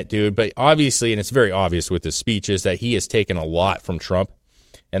a minute, dude, but obviously, and it's very obvious with his speeches, that he has taken a lot from Trump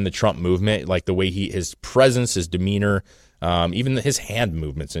and the Trump movement, like the way his presence, his demeanor, even his hand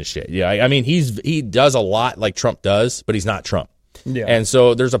movements and shit. Yeah, I mean, he does a lot like Trump does, but he's not Trump. Yeah. And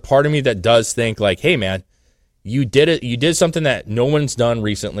so there's a part of me that does think like, hey, man, you did it. You did something that no one's done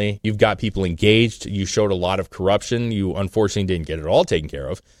recently. You've got people engaged. You showed a lot of corruption. You unfortunately didn't get it all taken care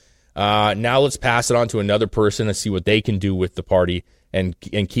of. Now let's pass it on to another person and see what they can do with the party and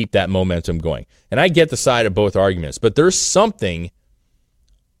keep that momentum going. And I get the side of both arguments, but there's something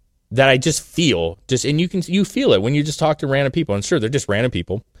that I just feel, and you feel it when you just talk to random people. And sure, they're just random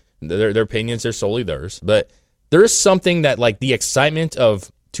people. Their opinions are solely theirs. But there is something that, like, the excitement of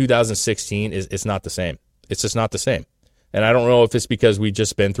 2016 it's not the same. It's just not the same. And I don't know if it's because we've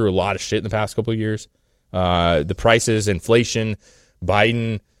just been through a lot of shit in the past couple of years. The prices, inflation,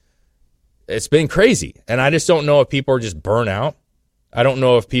 Biden, it's been crazy. And I just don't know if people are just burnt out. I don't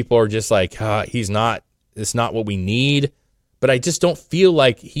know if people are just like, it's not what we need. But I just don't feel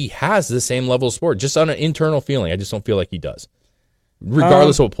like he has the same level of support. Just on an internal feeling, I just don't feel like he does,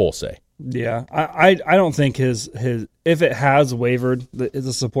 regardless of what polls say. Yeah, I don't think his if it has wavered,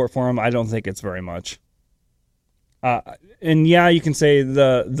 the support for him, I don't think it's very much. And yeah, you can say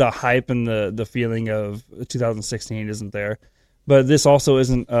the hype and the feeling of 2016 isn't there, but this also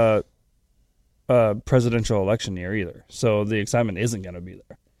isn't a presidential election year either. So the excitement isn't going to be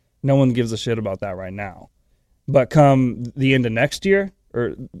there. No one gives a shit about that right now. But come the end of next year,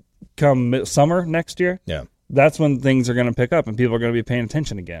 or come summer next year, yeah, that's when things are going to pick up and people are going to be paying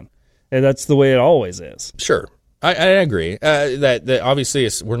attention again. And that's the way it always is. Sure. I agree that obviously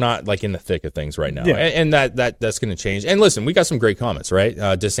we're not like in the thick of things right now, yeah. and that's going to change. And listen, we got some great comments, right?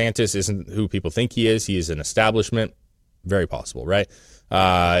 DeSantis isn't who people think he is. He is an establishment. Very possible, right?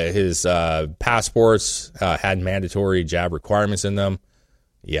 His passports had mandatory jab requirements in them.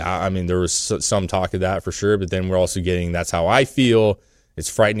 Yeah, I mean, there was some talk of that for sure, but then we're also getting, that's how I feel. It's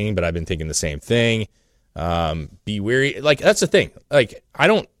frightening, but I've been thinking the same thing. Be wary. Like, that's the thing. Like, I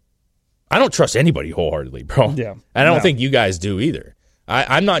don't trust anybody wholeheartedly, bro. Yeah. And I don't think you guys do either.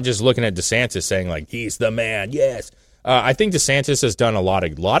 I'm not just looking at DeSantis saying, like, he's the man. Yes. I think DeSantis has done a lot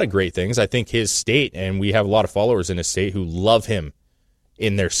of great things. I think his state, and we have a lot of followers in his state who love him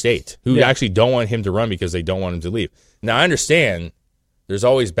in their state, who actually don't want him to run because they don't want him to leave. Now, I understand there's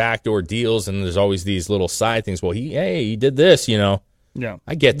always backdoor deals and there's always these little side things. Well, he did this, you know. Yeah.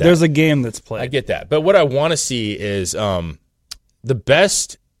 I get that. There's a game that's played. I get that. But what I want to see is the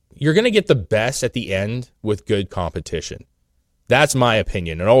best. You're going to get the best at the end with good competition. That's my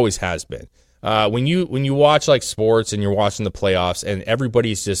opinion. It always has been. When you watch like sports and you're watching the playoffs and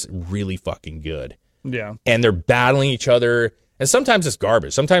everybody's just really fucking good. Yeah. And they're battling each other. And sometimes it's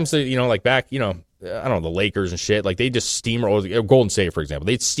garbage. Sometimes, like back, I don't know, the Lakers and shit, like they just steamroll, Golden State, for example.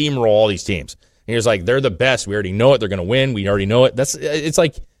 They'd steamroll all these teams. And it's like, they're the best. We already know it. They're going to win. We already know it. It's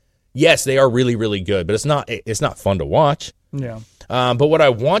like, yes, they are really, really good, but it's not fun to watch. Yeah. But what I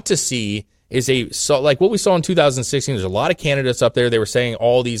want to see is like what we saw in 2016. There's a lot of candidates up there. They were saying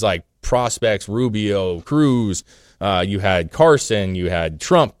all these like prospects, Rubio, Cruz. You had Carson, you had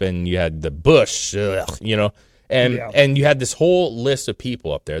Trump, and you had the Bush. And you had this whole list of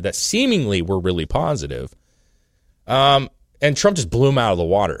people up there that seemingly were really positive. And Trump just blew them out of the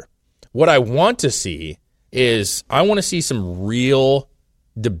water. What I want to see is I want to see some real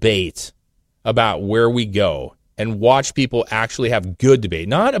debate about where we go. And watch people actually have good debate,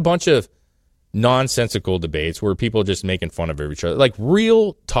 not a bunch of nonsensical debates where people are just making fun of each other. Like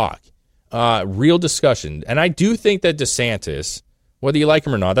real talk, real discussion. And I do think that DeSantis, whether you like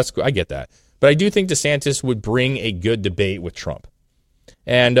him or not, I get that. But I do think DeSantis would bring a good debate with Trump.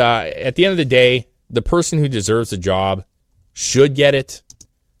 And at the end of the day, the person who deserves the job should get it,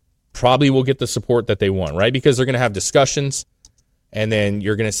 probably will get the support that they want, right? Because they're going to have discussions. And then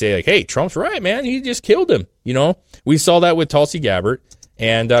you're going to say, like, hey, Trump's right, man. He just killed him. We saw that with Tulsi Gabbard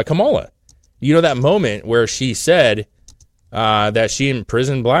and Kamala. That moment where she said that she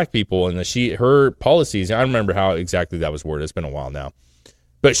imprisoned black people and her policies. I don't remember how exactly that was worded. It's been a while now.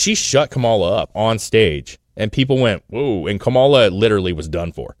 But she shut Kamala up on stage. And people went, whoa. And Kamala literally was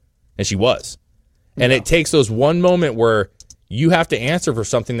done for. And she was. And it takes those one moment where you have to answer for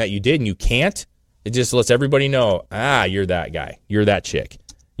something that you did and you can't. It just lets everybody know, you're that guy. You're that chick.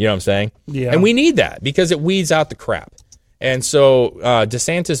 You know what I'm saying? Yeah. And we need that because it weeds out the crap. And so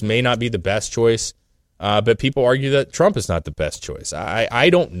DeSantis may not be the best choice, but people argue that Trump is not the best choice. I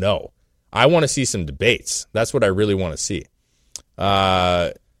don't know. I want to see some debates. That's what I really want to see.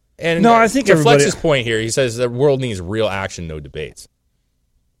 I think to Flex's point here, he says the world needs real action, no debates.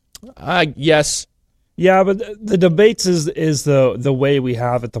 Yes, Yeah, but the debates is the way we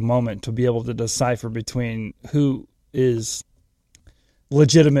have at the moment to be able to decipher between who is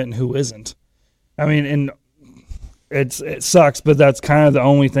legitimate and who isn't. I mean, and it sucks, but that's kind of the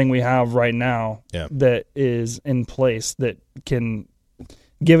only thing we have right now that is in place that can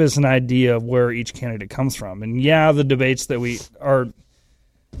give us an idea of where each candidate comes from. And yeah, the debates that we are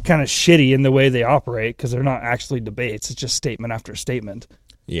kind of shitty in the way they operate because they're not actually debates. It's just statement after statement.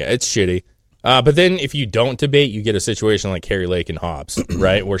 Yeah, it's shitty. But then if you don't debate, you get a situation like Kari Lake and Hobbs,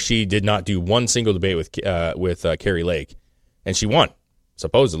 right, where she did not do one single debate with Kari Lake, and she won.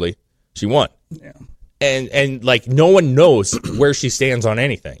 Supposedly, she won. Yeah. And like no one knows where she stands on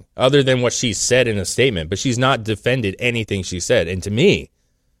anything other than what she said in a statement, but she's not defended anything she said. And to me,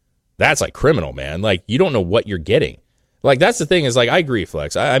 that's like criminal, man. Like you don't know what you're getting. Like that's the thing is like I agree,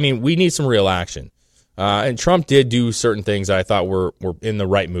 Flex. I mean, we need some real action. And Trump did do certain things that I thought were in the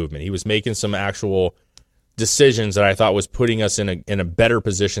right movement. He was making some actual decisions that I thought was putting us in a better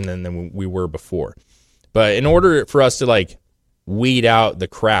position than we were before. But in order for us to like weed out the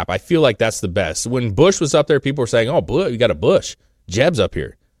crap, I feel like that's the best. When Bush was up there, people were saying, "Oh, you got a Bush. Jeb's up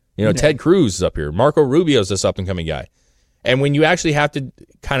here. You know, Ted Cruz is up here. Marco Rubio's this up and coming guy." And when you actually have to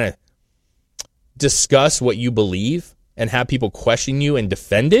kind of discuss what you believe and have people question you and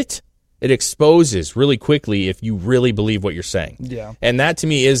defend it, it exposes really quickly if you really believe what you're saying. Yeah. And that to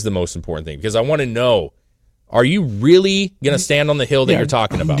me is the most important thing because I want to know, are you really going to stand on the hill that you're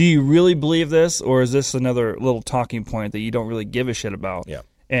talking about? Do you really believe this, or is this another little talking point that you don't really give a shit about? Yeah.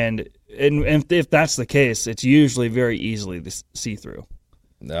 And if that's the case, it's usually very easily to see through.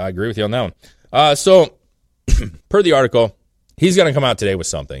 I agree with you on that one. So, per the article, he's going to come out today with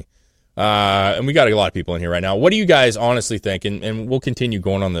something. And we got a lot of people in here right now. What do you guys honestly think? And we'll continue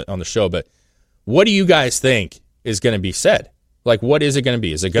going on the show, but what do you guys think is going to be said? Like, what is it going to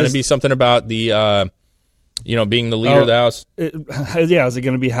be? Is it going to be something about the, being the leader of the House? Is it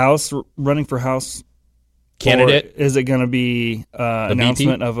going to be running for House candidate? Or is it going to be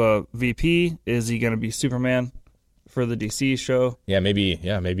announcement VP? of a VP? Is he going to be Superman for the DC show? Yeah, maybe he's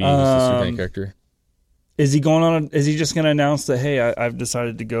the Superman character. Is he going on? Is he just going to announce that? Hey, I've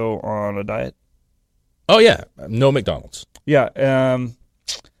decided to go on a diet. Oh yeah, no McDonald's. Yeah,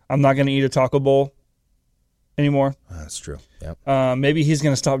 I'm not going to eat a taco bowl anymore. That's true. Yeah. Maybe he's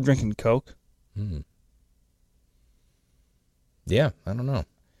going to stop drinking Coke. Yeah, I don't know.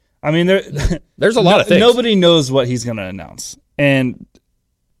 I mean, there's a lot of things. Nobody knows what he's going to announce, and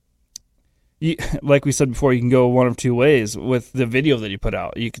like we said before, you can go one of two ways with the video that he put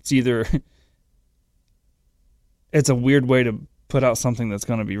out. You could either it's a weird way to put out something that's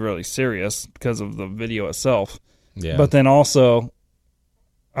going to be really serious because of the video itself. Yeah. But then also,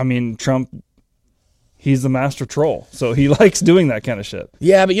 I mean, Trump, he's the master troll, so he likes doing that kind of shit.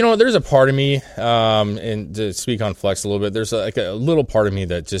 Yeah, but there's a part of me, and to speak on Flex a little bit, there's like a little part of me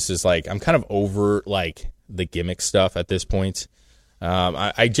that just is like, I'm kind of over like the gimmick stuff at this point.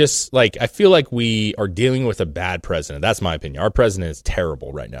 I just like, I feel like we are dealing with a bad president. That's my opinion. Our president is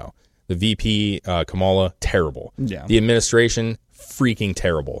terrible right now. The VP, Kamala, terrible. Yeah. The administration, freaking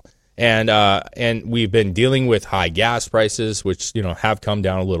terrible. And we've been dealing with high gas prices, which have come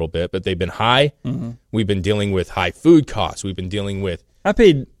down a little bit, but they've been high. Mm-hmm. We've been dealing with high food costs. We've been dealing with. I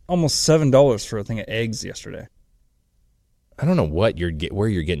paid almost $7 for a thing of eggs yesterday. I don't know where you're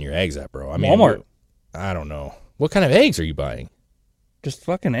getting your eggs at, bro. I mean, Walmart. I don't know. What kind of eggs are you buying? Just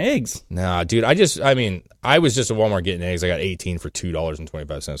fucking eggs. Nah, dude. I was just at Walmart getting eggs. I got 18 for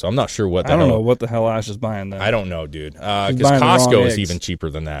 $2.25. So I'm not sure what. I don't know what the hell Ash is buying there. I don't know, dude. Because Costco is even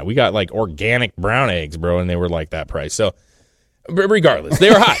cheaper than that. We got like organic brown eggs, bro, and they were like that price. So, regardless, they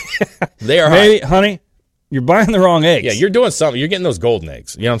are high. They are high. Hey, honey, you're buying the wrong eggs. Yeah, you're doing something. You're getting those golden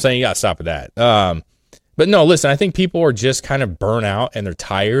eggs. You know what I'm saying? You got to stop at that. But no, listen. I think people are just kind of burnt out and they're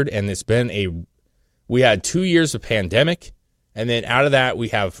tired. And it's been we had 2 years of pandemic. And then out of that, we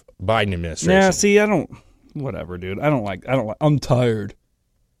have Biden administration. Yeah, see, whatever, dude. I'm tired.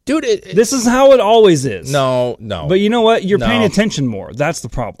 Dude, this is how it always is. No. But you know what? You're paying attention more. That's the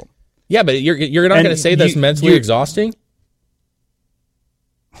problem. Yeah, but you're not going to say that's mentally exhausting?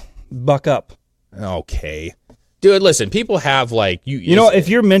 Buck up. Okay. Dude, listen, people have like... if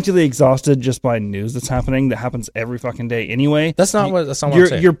you're mentally exhausted just by news that's happening, that happens every fucking day anyway... That's not what I'm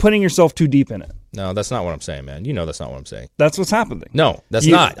saying. You're putting yourself too deep in it. No, that's not what I'm saying, man. That's not what I'm saying. That's what's happening. No, that's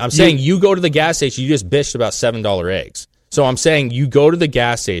not. I'm saying you go to the gas station, you just bitched about $7 eggs. So I'm saying you go to the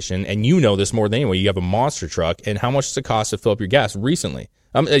gas station, and you know this more than anyone. You have a monster truck, and how much does it cost to fill up your gas recently?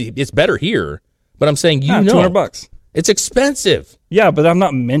 It's better here, but I'm saying $200. It's expensive. Yeah, but I'm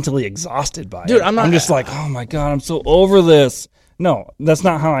not mentally exhausted by it. Dude, I'm not. I'm just like, oh my God, I'm so over this. No, that's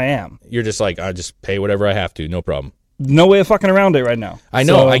not how I am. You're just like, I just pay whatever I have to, no problem. No way of fucking around it right now. I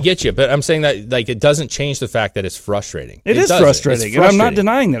know, I get you, but I'm saying that like it doesn't change the fact that it's frustrating. It is frustrating, and I'm not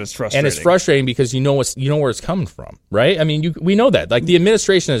denying that it's frustrating. And it's frustrating because you know where it's coming from, right? I mean, we know that. Like the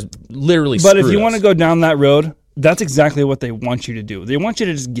administration is literally. But if you want to go down that road, that's exactly what they want you to do. They want you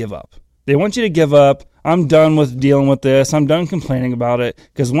to just give up. They want you to give up. I'm done with dealing with this. I'm done complaining about it.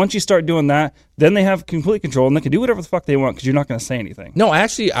 Because once you start doing that, then they have complete control and they can do whatever the fuck they want because you're not going to say anything. No,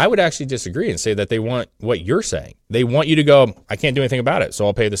 I would actually disagree and say that they want what you're saying. They want you to go, I can't do anything about it, so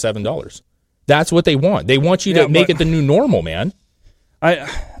I'll pay the $7. That's what they want. They want you to make it the new normal, man.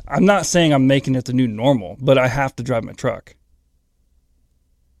 I'm not saying I'm making it the new normal, but I have to drive my truck.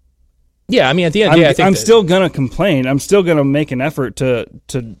 Yeah, I mean, at the end of the day, I think I'm still going to complain. I'm still going to make an effort to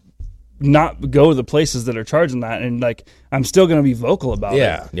not go to the places that are charging that, and like I'm still going to be vocal about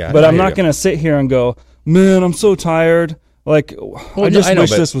it. Yeah. But I'm not going to sit here and go, man, I'm so tired. Like, I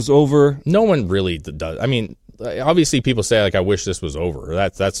wish this was over. No one really does. I mean, obviously, people say like, I wish this was over.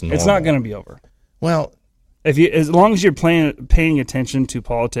 That's normal. It's not going to be over. Well, as long as you're paying attention to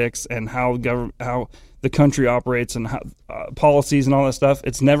politics and how the country operates and how policies and all that stuff,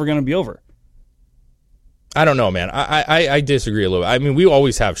 it's never going to be over. I don't know, man. I disagree a little bit. I mean, we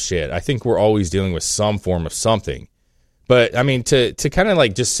always have shit. I think we're always dealing with some form of something. But, I mean, to kind of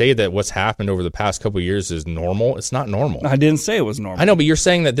like just say that what's happened over the past couple of years is normal, it's not normal. I didn't say it was normal. I know, but you're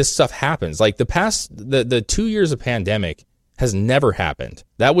saying that this stuff happens. Like the 2 years of pandemic has never happened.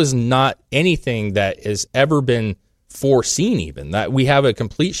 That was not anything that has ever been foreseen even. That we have a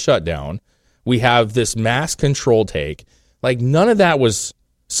complete shutdown. We have this mass control take. Like none of that was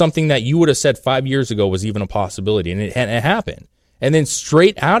something that you would have said 5 years ago was even a possibility, and it happened. And then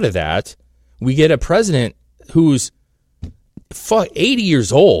straight out of that, we get a president who's 80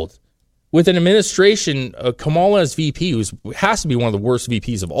 years old with an administration, Kamala as VP, who has to be one of the worst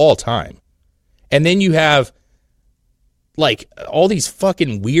VPs of all time. And then you have like all these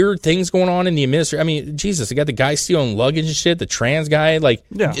fucking weird things going on in the administration. I mean, Jesus, they got the guy stealing luggage and shit, the trans guy. Like,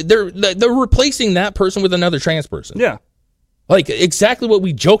 they're replacing that person with another trans person. Yeah. Like, exactly what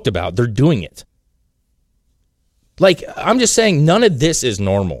we joked about. They're doing it. Like, I'm just saying, none of this is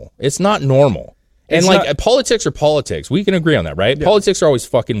normal. It's not normal. And, politics are politics. We can agree on that, right? Yeah. Politics are always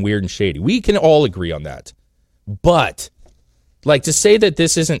fucking weird and shady. We can all agree on that. But, like, to say that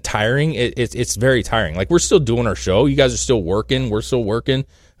this isn't tiring, it's very tiring. Like, we're still doing our show. You guys are still working. We're still working.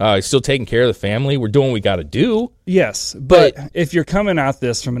 Still taking care of the family. We're doing what we got to do. Yes, but if you're coming at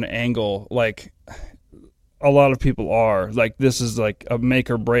this from an angle, like a lot of people are, like this is like a make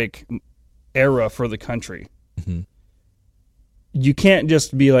or break era for the country. Mm-hmm. You can't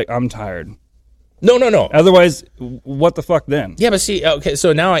just be like, I'm tired. No. Otherwise, what the fuck then? Yeah, but see, okay,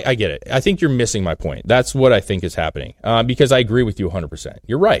 so now I get it. I think you're missing my point. That's what I think is happening, because I agree with you 100%.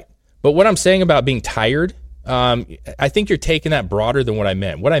 You're right. But what I'm saying about being tired, I think you're taking that broader than what I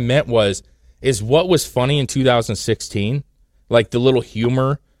meant. What I meant is what was funny in 2016, like the little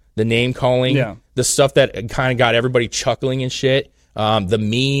humor, the name calling, the stuff that kind of got everybody chuckling and shit, the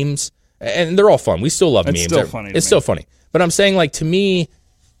memes, and they're all fun. We still love memes. It's still funny. But I'm saying, like, to me,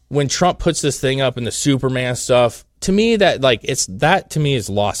 when Trump puts this thing up in the Superman stuff, to me to me is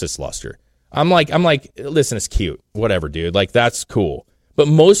lost its luster. I'm like, listen, it's cute, whatever, dude. Like, that's cool. But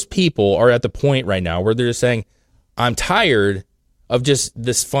most people are at the point right now where they're just saying, I'm tired of just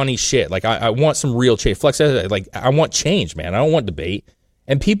this funny shit. Like, I want some real change. Flex says, like, I want change, man. I don't want debate.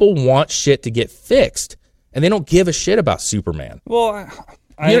 And people want shit to get fixed, and they don't give a shit about Superman. Well,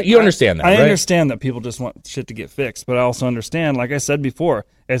 you understand that, right? I understand that people just want shit to get fixed, but I also understand, like I said before,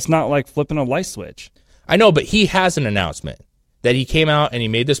 it's not like flipping a light switch. I know, but he has an announcement that he came out and he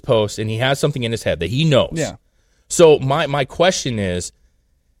made this post, and he has something in his head that he knows. Yeah. So my question is,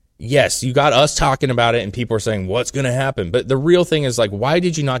 yes, you got us talking about it, and people are saying, what's going to happen? But the real thing is, like, why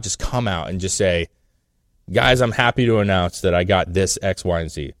did you not just come out and just say, guys, I'm happy to announce that I got this X, Y, and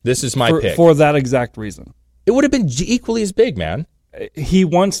Z. This is my pick. For that exact reason. It would have been equally as big, man. He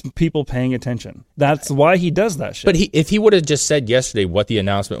wants people paying attention. That's why he does that shit. But if he would have just said yesterday what the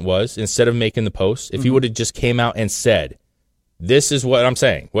announcement was, instead of making the post, if he would have just came out and said, this is what I'm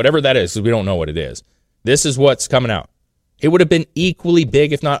saying, whatever that is, because we don't know what it is, this is what's coming out, it would have been equally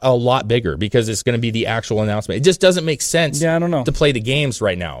big, if not a lot bigger, because it's going to be the actual announcement. It just doesn't make sense I don't know. to play the games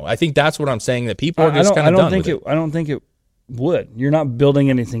right now. I think that's what I'm saying, that people are just kind of done with it. I don't think it would. You're not building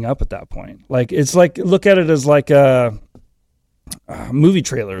anything up at that point. Like, it's like, look at it as like movie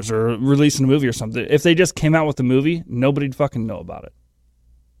trailers or releasing a movie or something. If they just came out with the movie, nobody'd fucking know about it.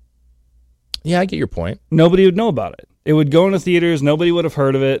 Yeah, I get your point. Nobody would know about it. It would go into theaters. Nobody would have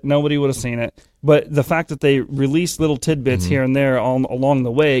heard of it. Nobody would have seen it. But the fact that they release little tidbits here and there along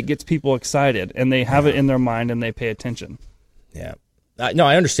the way, it gets people excited, and they have it in their mind, and they pay attention. Yeah. No,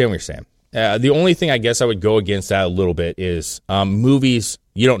 I understand what you're saying. The only thing I guess I would go against that a little bit is movies,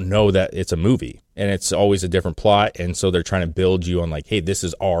 you don't know that it's a movie, and it's always a different plot, and so they're trying to build you on like, hey, this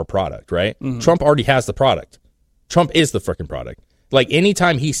is our product, right? Mm-hmm. Trump already has the product. Trump is the freaking product. Like,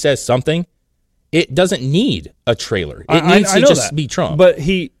 anytime he says something, it doesn't need a trailer. It needs to just be Trump. But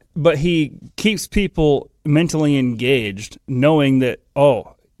he keeps people mentally engaged, knowing that,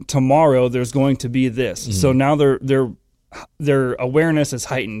 tomorrow there's going to be this. Mm-hmm. So now their awareness is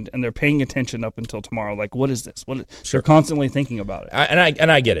heightened, and they're paying attention up until tomorrow. Like, what is this? They're constantly thinking about it. And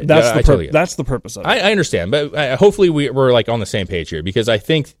I get it. That's the purpose of it. I understand, but hopefully we're like on the same page here, because I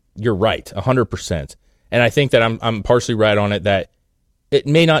think you're right, 100%. And I think that I'm partially right on it, that it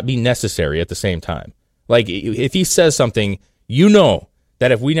may not be necessary at the same time. Like, if he says something,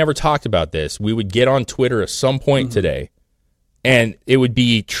 that if we never talked about this, we would get on Twitter at some point today, and it would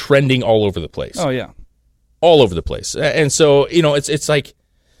be trending all over the place. Oh, yeah. All over the place. And so, it's like,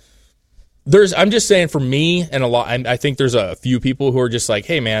 I'm just saying, for me and a lot, I think there's a few people who are just like,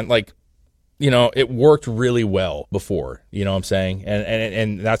 hey, man, like, it worked really well before, you know what I'm saying?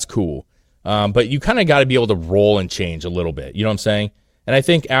 And that's cool. But you kind of got to be able to roll and change a little bit, you know what I'm saying? And I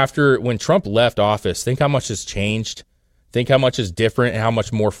think when Trump left office, think how much has changed. Think how much is different, and how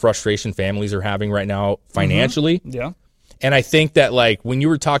much more frustration families are having right now financially. Mm-hmm. Yeah. And I think that, like, when you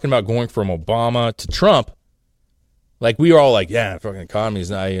were talking about going from Obama to Trump, like, we were all like, yeah, fucking economy is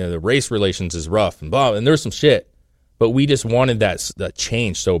not, the race relations is rough and blah, and there's some shit. But we just wanted that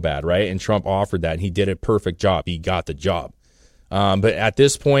change so bad, right? And Trump offered that, and he did a perfect job. He got the job. But at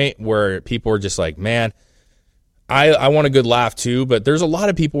this point where people are just like, man, I want a good laugh too, but there's a lot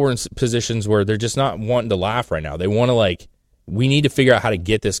of people who are in positions where they're just not wanting to laugh right now. They want to, we need to figure out how to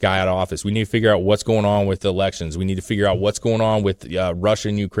get this guy out of office. We need to figure out what's going on with the elections. We need to figure out what's going on with Russia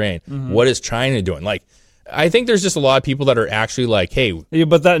and Ukraine. Mm-hmm. What is China doing? Like, I think there's just a lot of people that are actually like, hey. Yeah,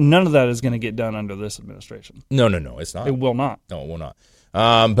 but none of that is going to get done under this administration. No, it's not. It will not. No, it will not.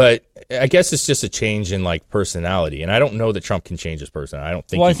 But I guess it's just a change in, like, personality. And I don't know that Trump can change his personality. I don't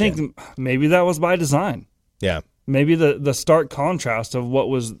think I think maybe that was by design. Yeah. Maybe the stark contrast of what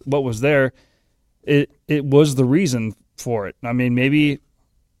was there, it was the reason for it. I mean, maybe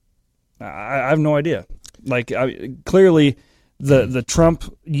I have no idea. Like, clearly, the Trump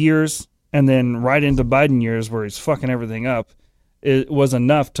years and then right into Biden years where he's fucking everything up, it was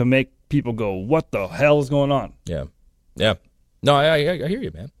enough to make people go, "What the hell is going on?" Yeah, yeah. No, I hear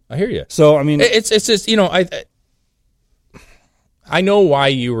you, man. I hear you. So I mean, it's just I know why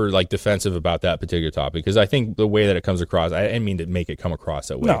you were, like, defensive about that particular topic, because I think the way that it comes across, I didn't mean to make it come across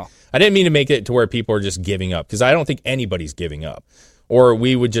that way. No. I didn't mean to make it to where people are just giving up, because I don't think anybody's giving up. Or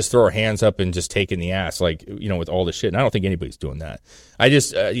we would just throw our hands up and just take it in the ass, like, with all this shit. And I don't think anybody's doing that. I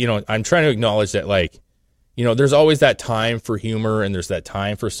just, I'm trying to acknowledge that, like, there's always that time for humor, and there's that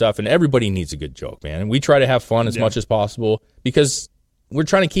time for stuff, and everybody needs a good joke, man. And we try to have fun as much as possible, because we're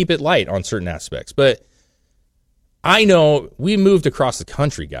trying to keep it light on certain aspects. But I know we moved across the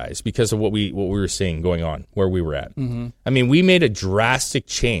country, guys, because of what we were seeing going on where we were at. Mm-hmm. I mean, we made a drastic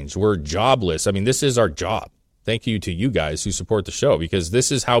change. We're jobless. I mean, this is our job. Thank you to you guys who support the show, because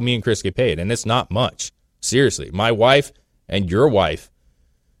this is how me and Chris get paid, and it's not much. Seriously, my wife and your wife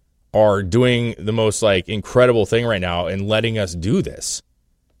are doing the most, like, incredible thing right now and letting us do this.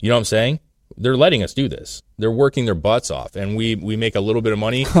 You know what I'm saying? They're letting us do this. They're working their butts off, and we make a little bit of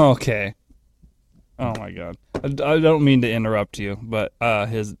money. Okay. Oh my God! I don't mean to interrupt you, but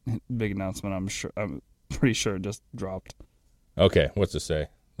his big announcement, I'm pretty sure it just dropped. Okay, what's it say?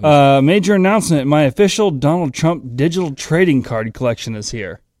 Major announcement: my official Donald Trump digital trading card collection is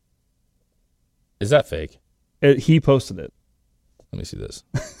here. Is that fake? He posted it. Let me see this.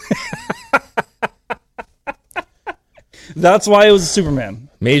 That's why it was Superman.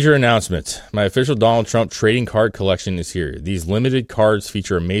 Major announcement. My official Donald Trump trading card collection is here. These limited cards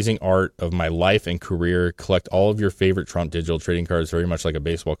feature amazing art of my life and career. Collect all of your favorite Trump digital trading cards, very much like a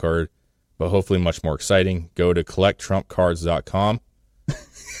baseball card, but hopefully much more exciting. Go to collecttrumpcards.com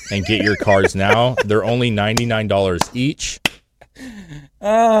and get your cards now. They're only $99 each.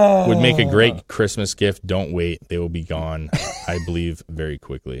 Would make a great Christmas gift. Don't wait. They will be gone, I believe, very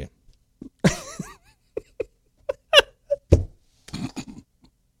quickly.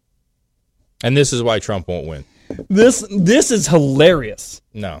 And this is why Trump won't win. This is hilarious.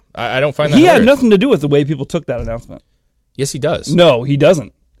 No, I don't find that He hilarious. had nothing to do with the way people took that announcement. Yes, he does. No, he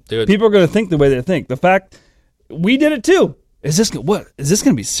doesn't. Dude. People are going to think the way they think. The fact we did it too. Is this going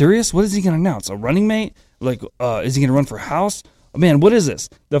to be serious? What is he going to announce? A running mate? like, is he going to run for House? Man, what is this?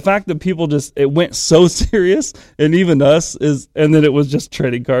 The fact that people it went so serious, and even us and then it was just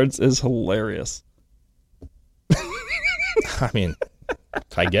trading cards is hilarious. I mean,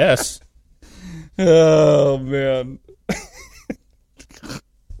 I guess. Oh man.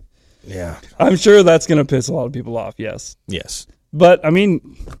 Yeah. I'm sure that's going to piss a lot of people off. Yes. Yes. But I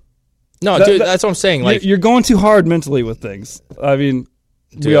mean, no, dude, that's what I'm saying. Like, you're going too hard mentally with things. I mean,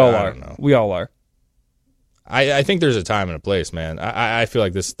 dude, we all I are. don't know. We all are. I think there's a time and a place, man. I feel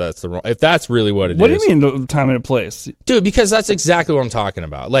like that's the wrong. If that's really what it is. What do you mean time and a place, dude? Because that's exactly what I'm talking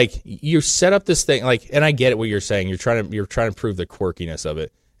about. Like, you set up this thing, like, and I get what you're saying. You're trying to prove the quirkiness of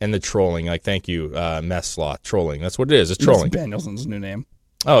it and the trolling. Like, thank you, Mess Sloth. Trolling. That's what it is. It's trolling. It's Danielson's new name.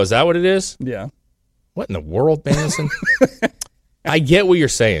 Oh, is that what it is? Yeah. What in the world, Danielson? I get what you're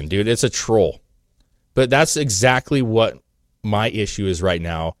saying, dude. It's a troll, but that's exactly what my issue is right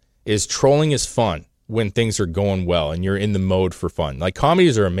now. Is trolling is fun when things are going well and you're in the mode for fun. Like,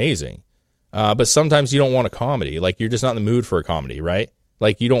 comedies are amazing, but sometimes you don't want a comedy. Like, you're just not in the mood for a comedy, right?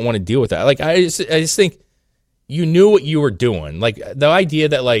 Like, you don't want to deal with that. Like, I just think you knew what you were doing. Like, the idea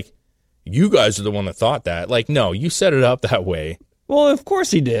that, like, you guys are the one that thought that. Like, no, you set it up that way. Well, of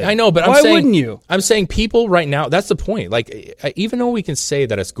course he did. I know, but why wouldn't you? I'm saying people right now, that's the point. Like, even though we can say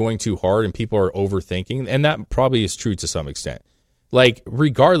that it's going too hard and people are overthinking, and that probably is true to some extent. Like,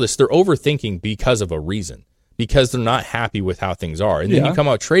 regardless, they're overthinking because of a reason, because they're not happy with how things are. And then you come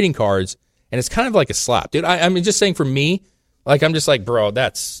out trading cards, and it's kind of like a slap. Dude, I mean, just saying for me, like, I'm just like, bro,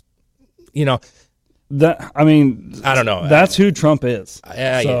 that's, you know. I mean, I don't know. That's who Trump is.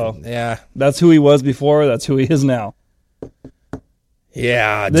 Yeah. That's who he was before. That's who he is now.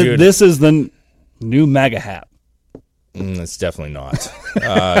 Yeah, dude. This is the new MAGA hat. It's definitely not.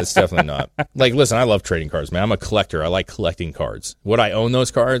 It's definitely not. Like, listen, I love trading cards, man. I'm a collector. I like collecting cards. Would I own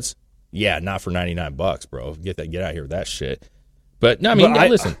those cards? Yeah, not for $99, bro. Get out of here with that shit. But no, I mean,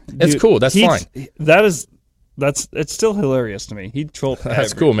 listen, it's cool. That's fine. It's still hilarious to me. He trolled.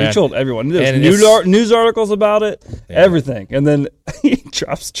 That's cool, man. He trolled everyone. There's news articles about it, everything, and then he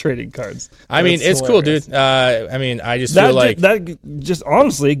drops trading cards. I mean, it's hilarious. Cool, dude. I mean, I just feel like that just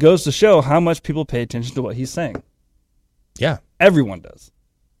honestly goes to show how much people pay attention to what he's saying. Yeah, everyone does.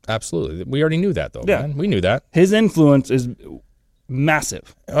 Absolutely. We already knew that, though. Yeah, man. We knew that his influence is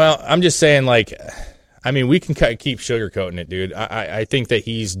massive. Well, I'm just saying, like, I mean, we can keep sugarcoating it, dude. I think that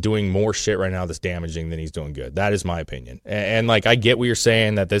he's doing more shit right now that's damaging than he's doing good. That is my opinion. And like, I get what you're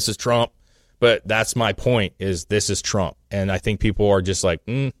saying, that this is Trump, but that's my point, is this is Trump. And I think people are just like,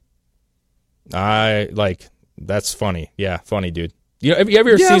 that's funny. Yeah, funny, dude. You know, have you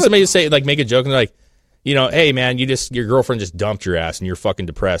ever seen somebody say, like, make a joke and they're like, you know, hey, man, your girlfriend just dumped your ass and you're fucking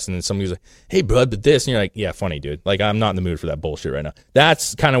depressed. And then somebody's like, hey, bud, but this. And you're like, yeah, funny, dude. Like, I'm not in the mood for that bullshit right now.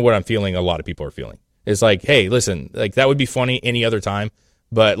 That's kind of what I'm feeling a lot of people are feeling. It's like, hey, listen, like, that would be funny any other time.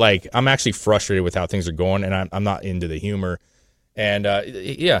 But, like, I'm actually frustrated with how things are going, and I'm not into the humor. And,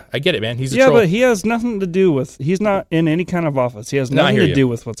 yeah, I get it, man. He's a troll. Yeah, but he has nothing to do with – he's not in any kind of office. He has nothing to do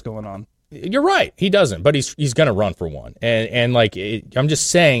with what's going on. You're right. He doesn't, but he's going to run for one. And like, I'm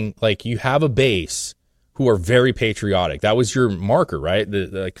just saying, like, you have a base who are very patriotic. That was your marker, right? The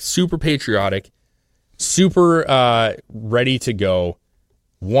like, super patriotic, super ready to go,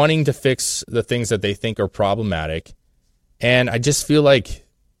 wanting to fix the things that they think are problematic. And I just feel like,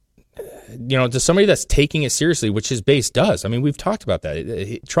 you know, to somebody that's taking it seriously, which his base does. I mean, we've talked about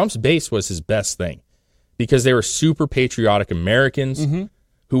that. Trump's base was his best thing because they were super patriotic Americans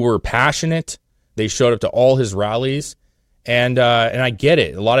who were passionate. They showed up to all his rallies. And I get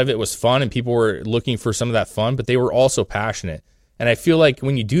it. A lot of it was fun, and people were looking for some of that fun, but they were also passionate. And I feel like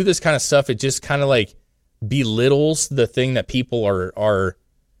when you do this kind of stuff, it just kind of like belittles the thing that people are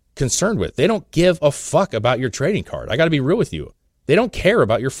concerned with. They don't give a fuck about your trading card. I got to be real with you. They don't care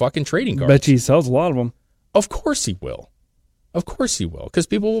about your fucking trading cards. Bet you he sells a lot of them. Of course he will. Of course he will, because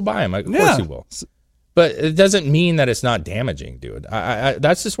people will buy them. Of course he will. But it doesn't mean that it's not damaging, dude. I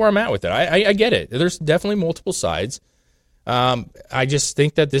that's just where I'm at with it. I get it. There's definitely multiple sides. I just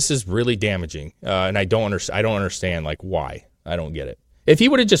think that this is really damaging, and I don't understand, like, why. I don't get it. If he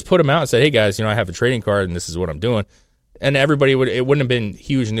would have just put them out and said, hey, guys, you know, I have a trading card, and this is what I'm doing, and everybody it wouldn't have been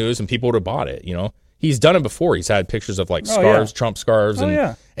huge news, and people would have bought it, you know? He's done it before. He's had pictures of, like, scarves, Trump scarves,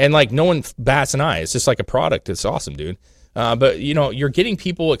 and, like, no one bats an eye. It's just like a product. It's awesome, dude. But, you know, you're getting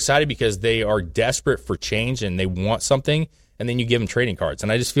people excited because they are desperate for change, and they want something, and then you give him trading cards.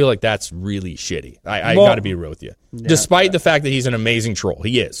 And I just feel like that's really shitty. I got to be real with you. Yeah, despite the fact that he's an amazing troll.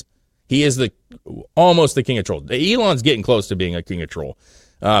 He is. He is almost the king of trolls. Elon's getting close to being a king of troll.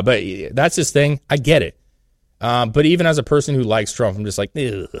 But that's his thing. I get it. But even as a person who likes Trump, I'm just like,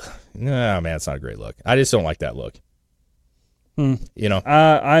 ugh. No, man, it's not a great look. I just don't like that look. You know,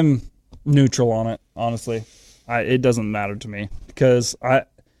 I'm neutral on it. Honestly, it doesn't matter to me because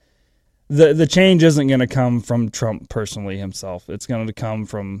the change isn't going to come from Trump personally himself. It's going to come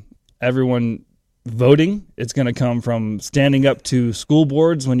from everyone voting. It's going to come from standing up to school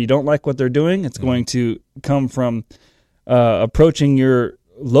boards when you don't like what they're doing. It's going to come from approaching your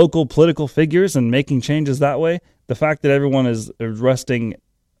local political figures and making changes that way. The fact that everyone is resting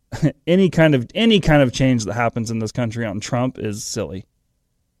any kind of change that happens in this country on Trump is silly.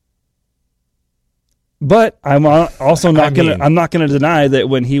 But I'm also not gonna deny that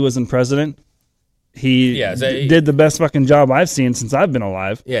when he was in president, he did the best fucking job I've seen since I've been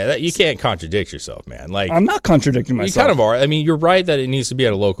alive. Yeah, you can't contradict yourself, man. Like, I'm not contradicting myself. You kind of are. I mean, you're right that it needs to be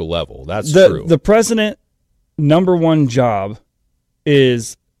at a local level. That's true. The president number one job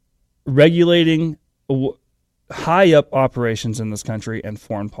is regulating high up operations in this country and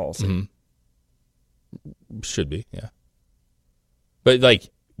foreign policy. Mm-hmm. Should be, yeah. But like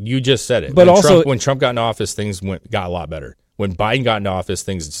you just said it. But when Trump got in office, things got a lot better. When Biden got in office,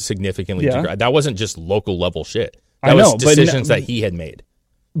 things significantly degraded. That wasn't just local level shit. That was decisions that he had made.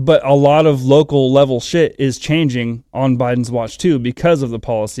 But a lot of local level shit is changing on Biden's watch too because of the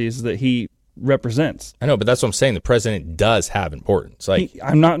policies that he represents. I know, but that's what I'm saying. The president does have importance. Like,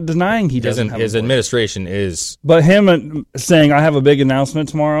 I'm not denying he doesn't have his administration is. But him saying, I have a big announcement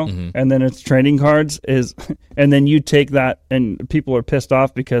tomorrow, and then it's trading cards, and then you take that and people are pissed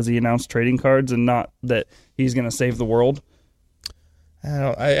off because he announced trading cards and not that he's going to save the world.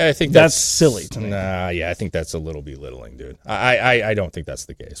 I think that's silly to me. Nah, yeah, I think that's a little belittling, dude. I don't think that's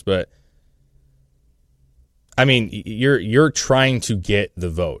the case, but I mean, you're trying to get the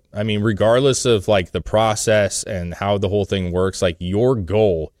vote. I mean, regardless of like the process and how the whole thing works, like your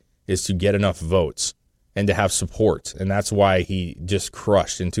goal is to get enough votes and to have support, and that's why he just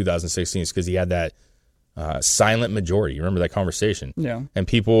crushed in 2016 because he had that silent majority. You remember that conversation? Yeah. And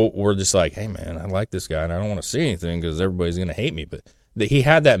people were just like, "Hey, man, I like this guy, and I don't want to say anything because everybody's going to hate me." But he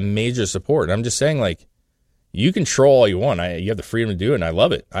had that major support. And I'm just saying, like, you can troll all you want. You have the freedom to do it, and I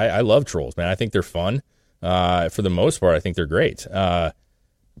love it. I love trolls, man. I think they're fun. For the most part, I think they're great.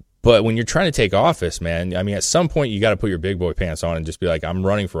 But when you're trying to take office, man, I mean, at some point you got to put your big boy pants on and just be like, I'm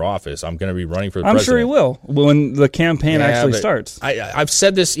running for office. I'm going to be running for the president. I'm sure he will when the campaign actually starts. I've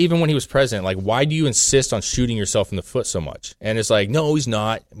said this even when he was president. Like, why do you insist on shooting yourself in the foot so much? And it's like, no, he's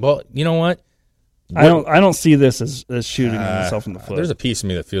not. Well, you know what? I don't see this as shooting himself in the foot. There's a piece of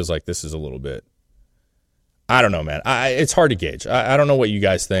me that feels like this is a little bit. I don't know, man. It's hard to gauge. I don't know what you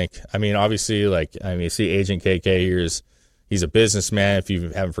guys think. I mean, obviously, you see Agent KK here he's a businessman. If you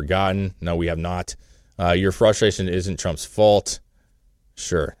haven't forgotten, no, we have not. Your frustration isn't Trump's fault.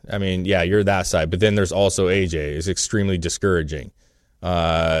 Sure. I mean, yeah, you're that side. But then there's also AJ. It's extremely discouraging.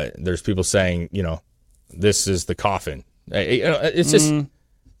 There's people saying, this is the coffin. It's just.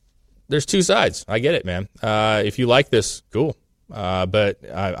 There's two sides. I get it, man. If you like this, cool. But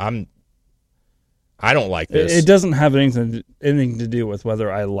I don't like this. It doesn't have anything to do with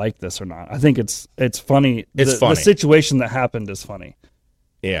whether I like this or not. I think it's funny. It's funny. The situation that happened is funny.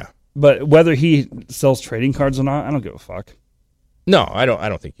 Yeah. But whether he sells trading cards or not, I don't give a fuck. No, I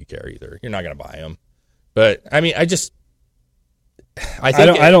don't think you care either. You're not going to buy them. But I mean, I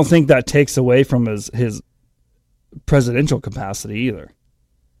don't think that takes away from his presidential capacity either.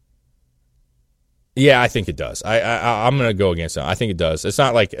 Yeah, I think it does. I'm going to go against it. I think it does. It's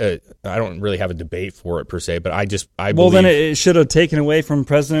not like I don't really have a debate for it per se, but I believe. Well, then it should have taken away from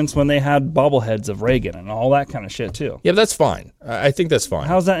presidents when they had bobbleheads of Reagan and all that kind of shit too. Yeah, but that's fine. I think that's fine.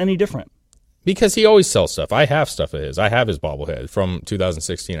 How's that any different? Because he always sells stuff. I have stuff of his. I have his bobblehead from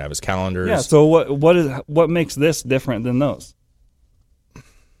 2016. I have his calendars. Yeah. So what makes this different than those?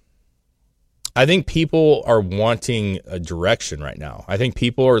 I think people are wanting a direction right now. I think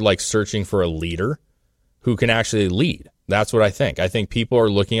people are like searching for a leader who can actually lead. That's what I think. I think people are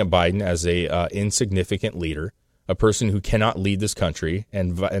looking at Biden as a insignificant leader, a person who cannot lead this country,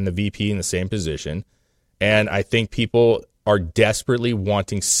 and the VP in the same position. And I think people are desperately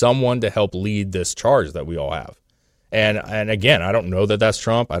wanting someone to help lead this charge that we all have. And again, I don't know that that's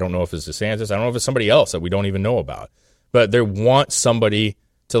Trump. I don't know if it's DeSantis. I don't know if it's somebody else that we don't even know about. But they want somebody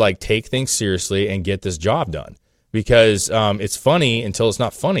to like take things seriously and get this job done, because it's funny until it's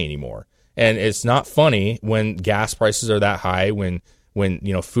not funny anymore. And it's not funny when gas prices are that high, when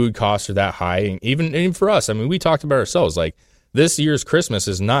food costs are that high, and even for us. I mean, we talked about ourselves, like this year's Christmas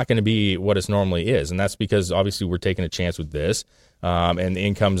is not going to be what it normally is, and that's because obviously we're taking a chance with this, and the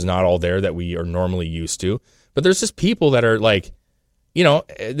income's not all there that we are normally used to. But there's just people that are like,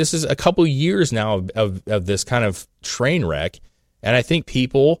 this is a couple years now of this kind of train wreck. And I think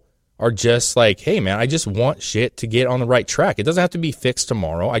people are just like, hey, man, I just want shit to get on the right track. It doesn't have to be fixed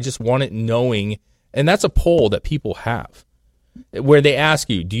tomorrow. I just want it knowing. And that's a poll that people have where they ask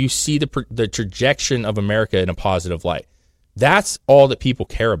you, do you see the trajectory of America in a positive light? That's all that people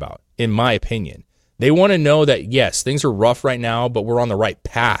care about, in my opinion. They want to know that, yes, things are rough right now, but we're on the right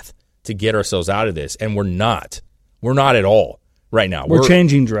path to get ourselves out of this. And we're not. We're not at all right now. We're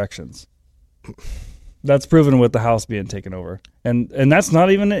changing directions. That's proven with the House being taken over. And that's not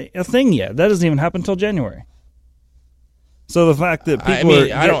even a thing yet. That doesn't even happen until January. So the fact that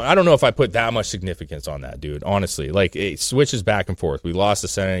people I don't know if I put that much significance on that, dude, honestly. Like, it switches back and forth. We lost the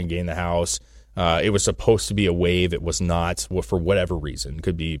Senate and gained the House. It was supposed to be a wave. It was not, for whatever reason. It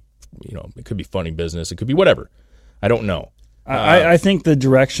could be, it could be funny business. It could be whatever. I don't know. I think the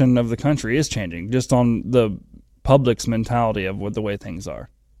direction of the country is changing just on the public's mentality of what the way things are.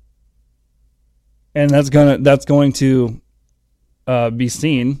 And that's going to be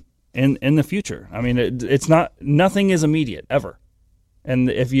seen in the future. I mean, it's not, nothing is immediate ever. And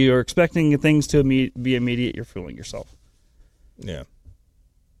if you're expecting things to be immediate, you're fooling yourself. Yeah.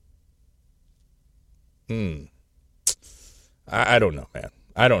 I don't know, man.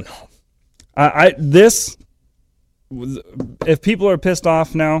 I don't know. If people are pissed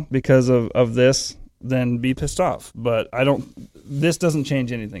off now because of this, then be pissed off. But this doesn't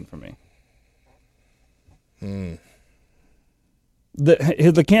change anything for me.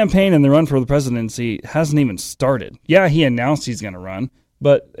 The campaign and the run for the presidency hasn't even started. Yeah, he announced he's going to run,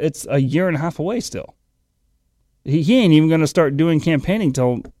 but it's a year and a half away still. He ain't even going to start doing campaigning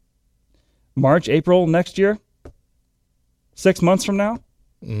till March, April next year. 6 months from now.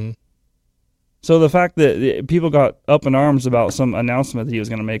 Mm-hmm. So the fact that people got up in arms about some announcement that he was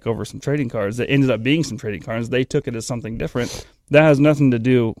going to make over some trading cards that ended up being some trading cards, they took it as something different. That has nothing to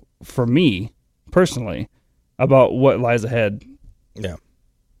do, for me personally, about what lies ahead. Yeah.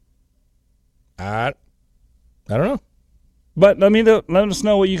 I don't know. But I mean, let us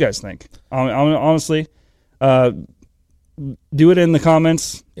know what you guys think. Honestly, do it in the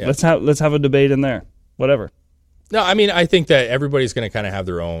comments. Yeah. Let's have a debate in there. Whatever. No, I mean, I think that everybody's going to kind of have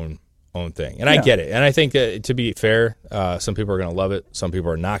their own thing, and I get it. And I think that, to be fair, some people are going to love it, some people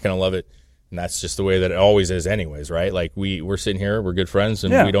are not going to love it, and that's just the way that it always is, anyways, right? Like we're sitting here, we're good friends,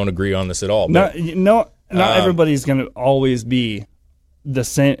 and we don't agree on this at all. But, not everybody's going to always be the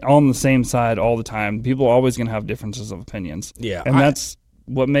same on the same side all the time. People are always going to have differences of opinions. Yeah, and that's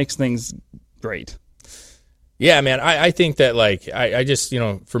what makes things great. Yeah, man, I think that, like, I just,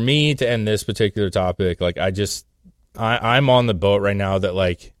 for me to end this particular topic, like, I'm on the boat right now that,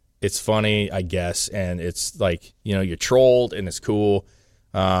 like, it's funny, I guess, and it's like, you're trolled and it's cool,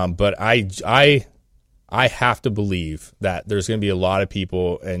 but I have to believe that there's going to be a lot of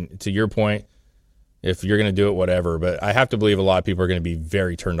people, and to your point, if you're going to do it, whatever, but I have to believe a lot of people are going to be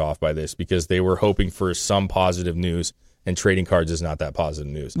very turned off by this because they were hoping for some positive news, and trading cards is not that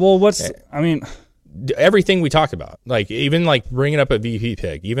positive news. Well, everything we talked about, like, even like bringing up a VP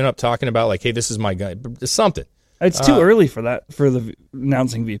pick, even up talking about, like, hey, this is my guy, something. It's too early for that, for the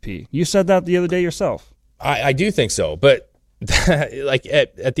announcing VP. You said that the other day yourself. I do think so, but like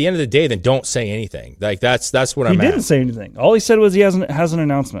at the end of the day, then don't say anything. Like that's what I'm. He didn't say anything. All he said was he has an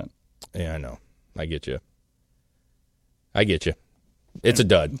announcement. Yeah, I know. I get you. It's a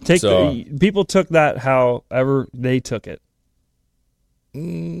dud. People took that however they took it.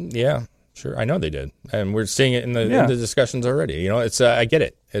 Yeah, sure. I know they did, and we're seeing it in the discussions already. It's I get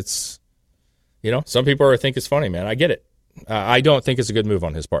it. It's. Some people think it's funny, man. I get it. I don't think it's a good move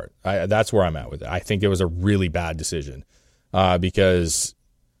on his part. That's where I'm at with it. I think it was a really bad decision because,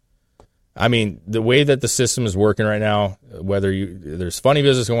 I mean, the way that the system is working right now, whether there's funny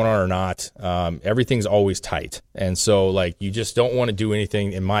business going on or not, everything's always tight. And so, like, you just don't want to do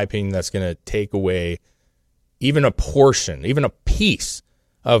anything, in my opinion, that's going to take away even a portion, even a piece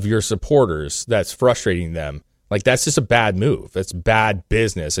of your supporters that's frustrating them. Like, that's just a bad move. That's bad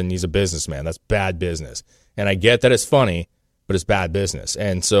business, and he's a businessman. That's bad business. And I get that it's funny, but it's bad business.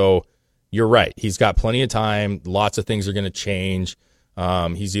 And so you're right. He's got plenty of time. Lots of things are going to change.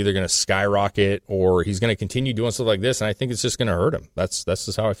 He's either going to skyrocket or he's going to continue doing stuff like this, and I think it's just going to hurt him. That's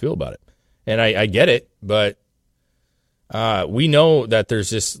just how I feel about it. And I get it, but we know that there's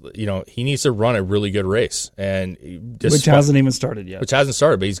just, he needs to run a really good race. Which hasn't even started yet. Which hasn't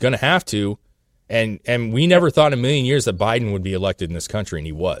started, but he's going to have to. And we never thought in a million years that Biden would be elected in this country, and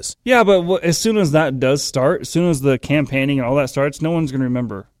he was. Yeah, but as soon as that does start, as soon as the campaigning and all that starts, no one's going to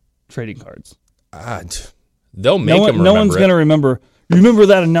remember trading cards. They'll make them remember. No one's going to remember. You remember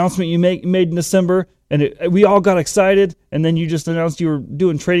that announcement you made in December, and we all got excited, and then you just announced you were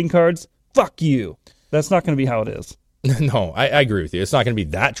doing trading cards. Fuck you. That's not going to be how it is. No, I agree with you. It's not going to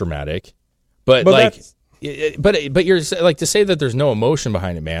be that dramatic, but like, but you're like, to say that there's no emotion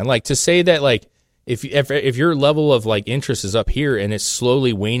behind it, man. Like, to say that, like, if your level of like interest is up here and it's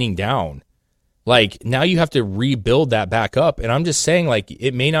slowly waning down, like, now you have to rebuild that back up. And I'm just saying, like,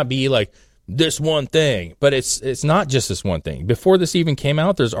 it may not be like this one thing, but it's not just this one thing. Before this even came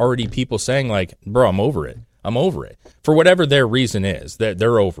out, there's already people saying, like, bro, I'm over it. I'm over it. For whatever their reason is, that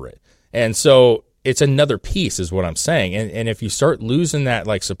they're over it. And so it's another piece is what I'm saying. And if you start losing that,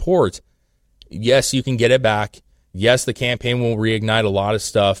 like, support, yes, you can get it back. Yes, the campaign will reignite a lot of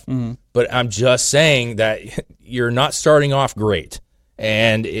stuff. Mm-hmm. But I'm just saying that you're not starting off great.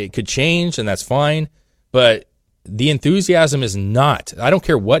 And it could change, and that's fine. But the enthusiasm is not. I don't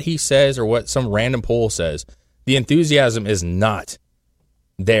care what he says or what some random poll says. The enthusiasm is not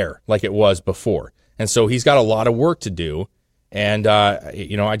there like it was before. And so he's got a lot of work to do. And,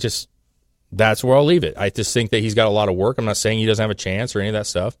 that's where I'll leave it. I just think that he's got a lot of work. I'm not saying he doesn't have a chance or any of that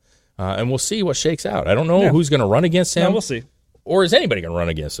stuff. And we'll see what shakes out. I don't know who's going to run against him. No, we'll see. Or is anybody going to run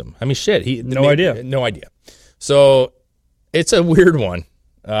against him? I mean, shit. No idea. No idea. So it's a weird one.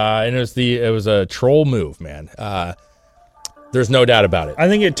 And it was a troll move, man. There's no doubt about it. I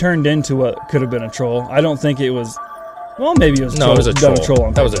think it turned into what could have been a troll. I don't think it was. Well, maybe it was. No, it was a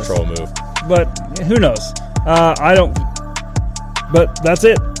troll. That was a troll move. But who knows? I don't. But that's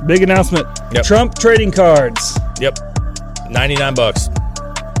it. Big announcement. Yep. Trump trading cards. Yep. $99.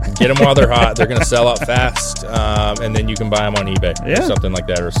 Get them while they're hot. They're going to sell out fast, and then you can buy them on eBay or something like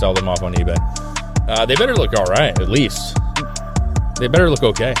that, or sell them off on eBay. They better look all right, at least. They better look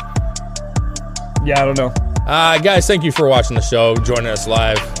okay. Yeah, I don't know. Guys, thank you for watching the show, joining us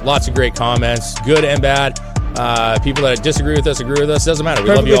live. Lots of great comments, good and bad. People that disagree with us, agree with us, doesn't matter. We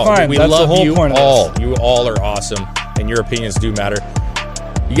love you all. Fine. We That's love you all. This. You all are awesome, and your opinions do matter.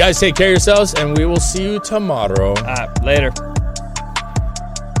 You guys take care of yourselves, and we will see you tomorrow. Later.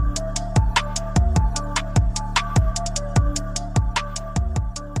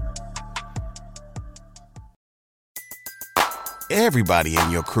 Everybody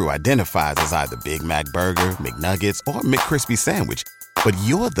in your crew identifies as either Big Mac Burger, McNuggets, or McCrispy Sandwich. But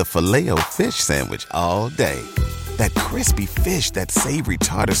you're the Filet-O-Fish Sandwich all day. That crispy fish, that savory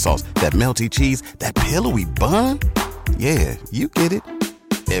tartar sauce, that melty cheese, that pillowy bun. Yeah, you get it.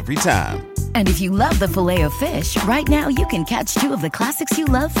 Every time. And if you love the Filet-O-Fish, right now you can catch two of the classics you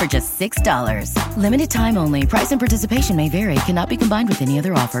love for just $6. Limited time only. Price and participation may vary. Cannot be combined with any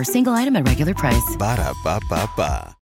other offer. Single item at regular price. Ba-da-ba-ba-ba.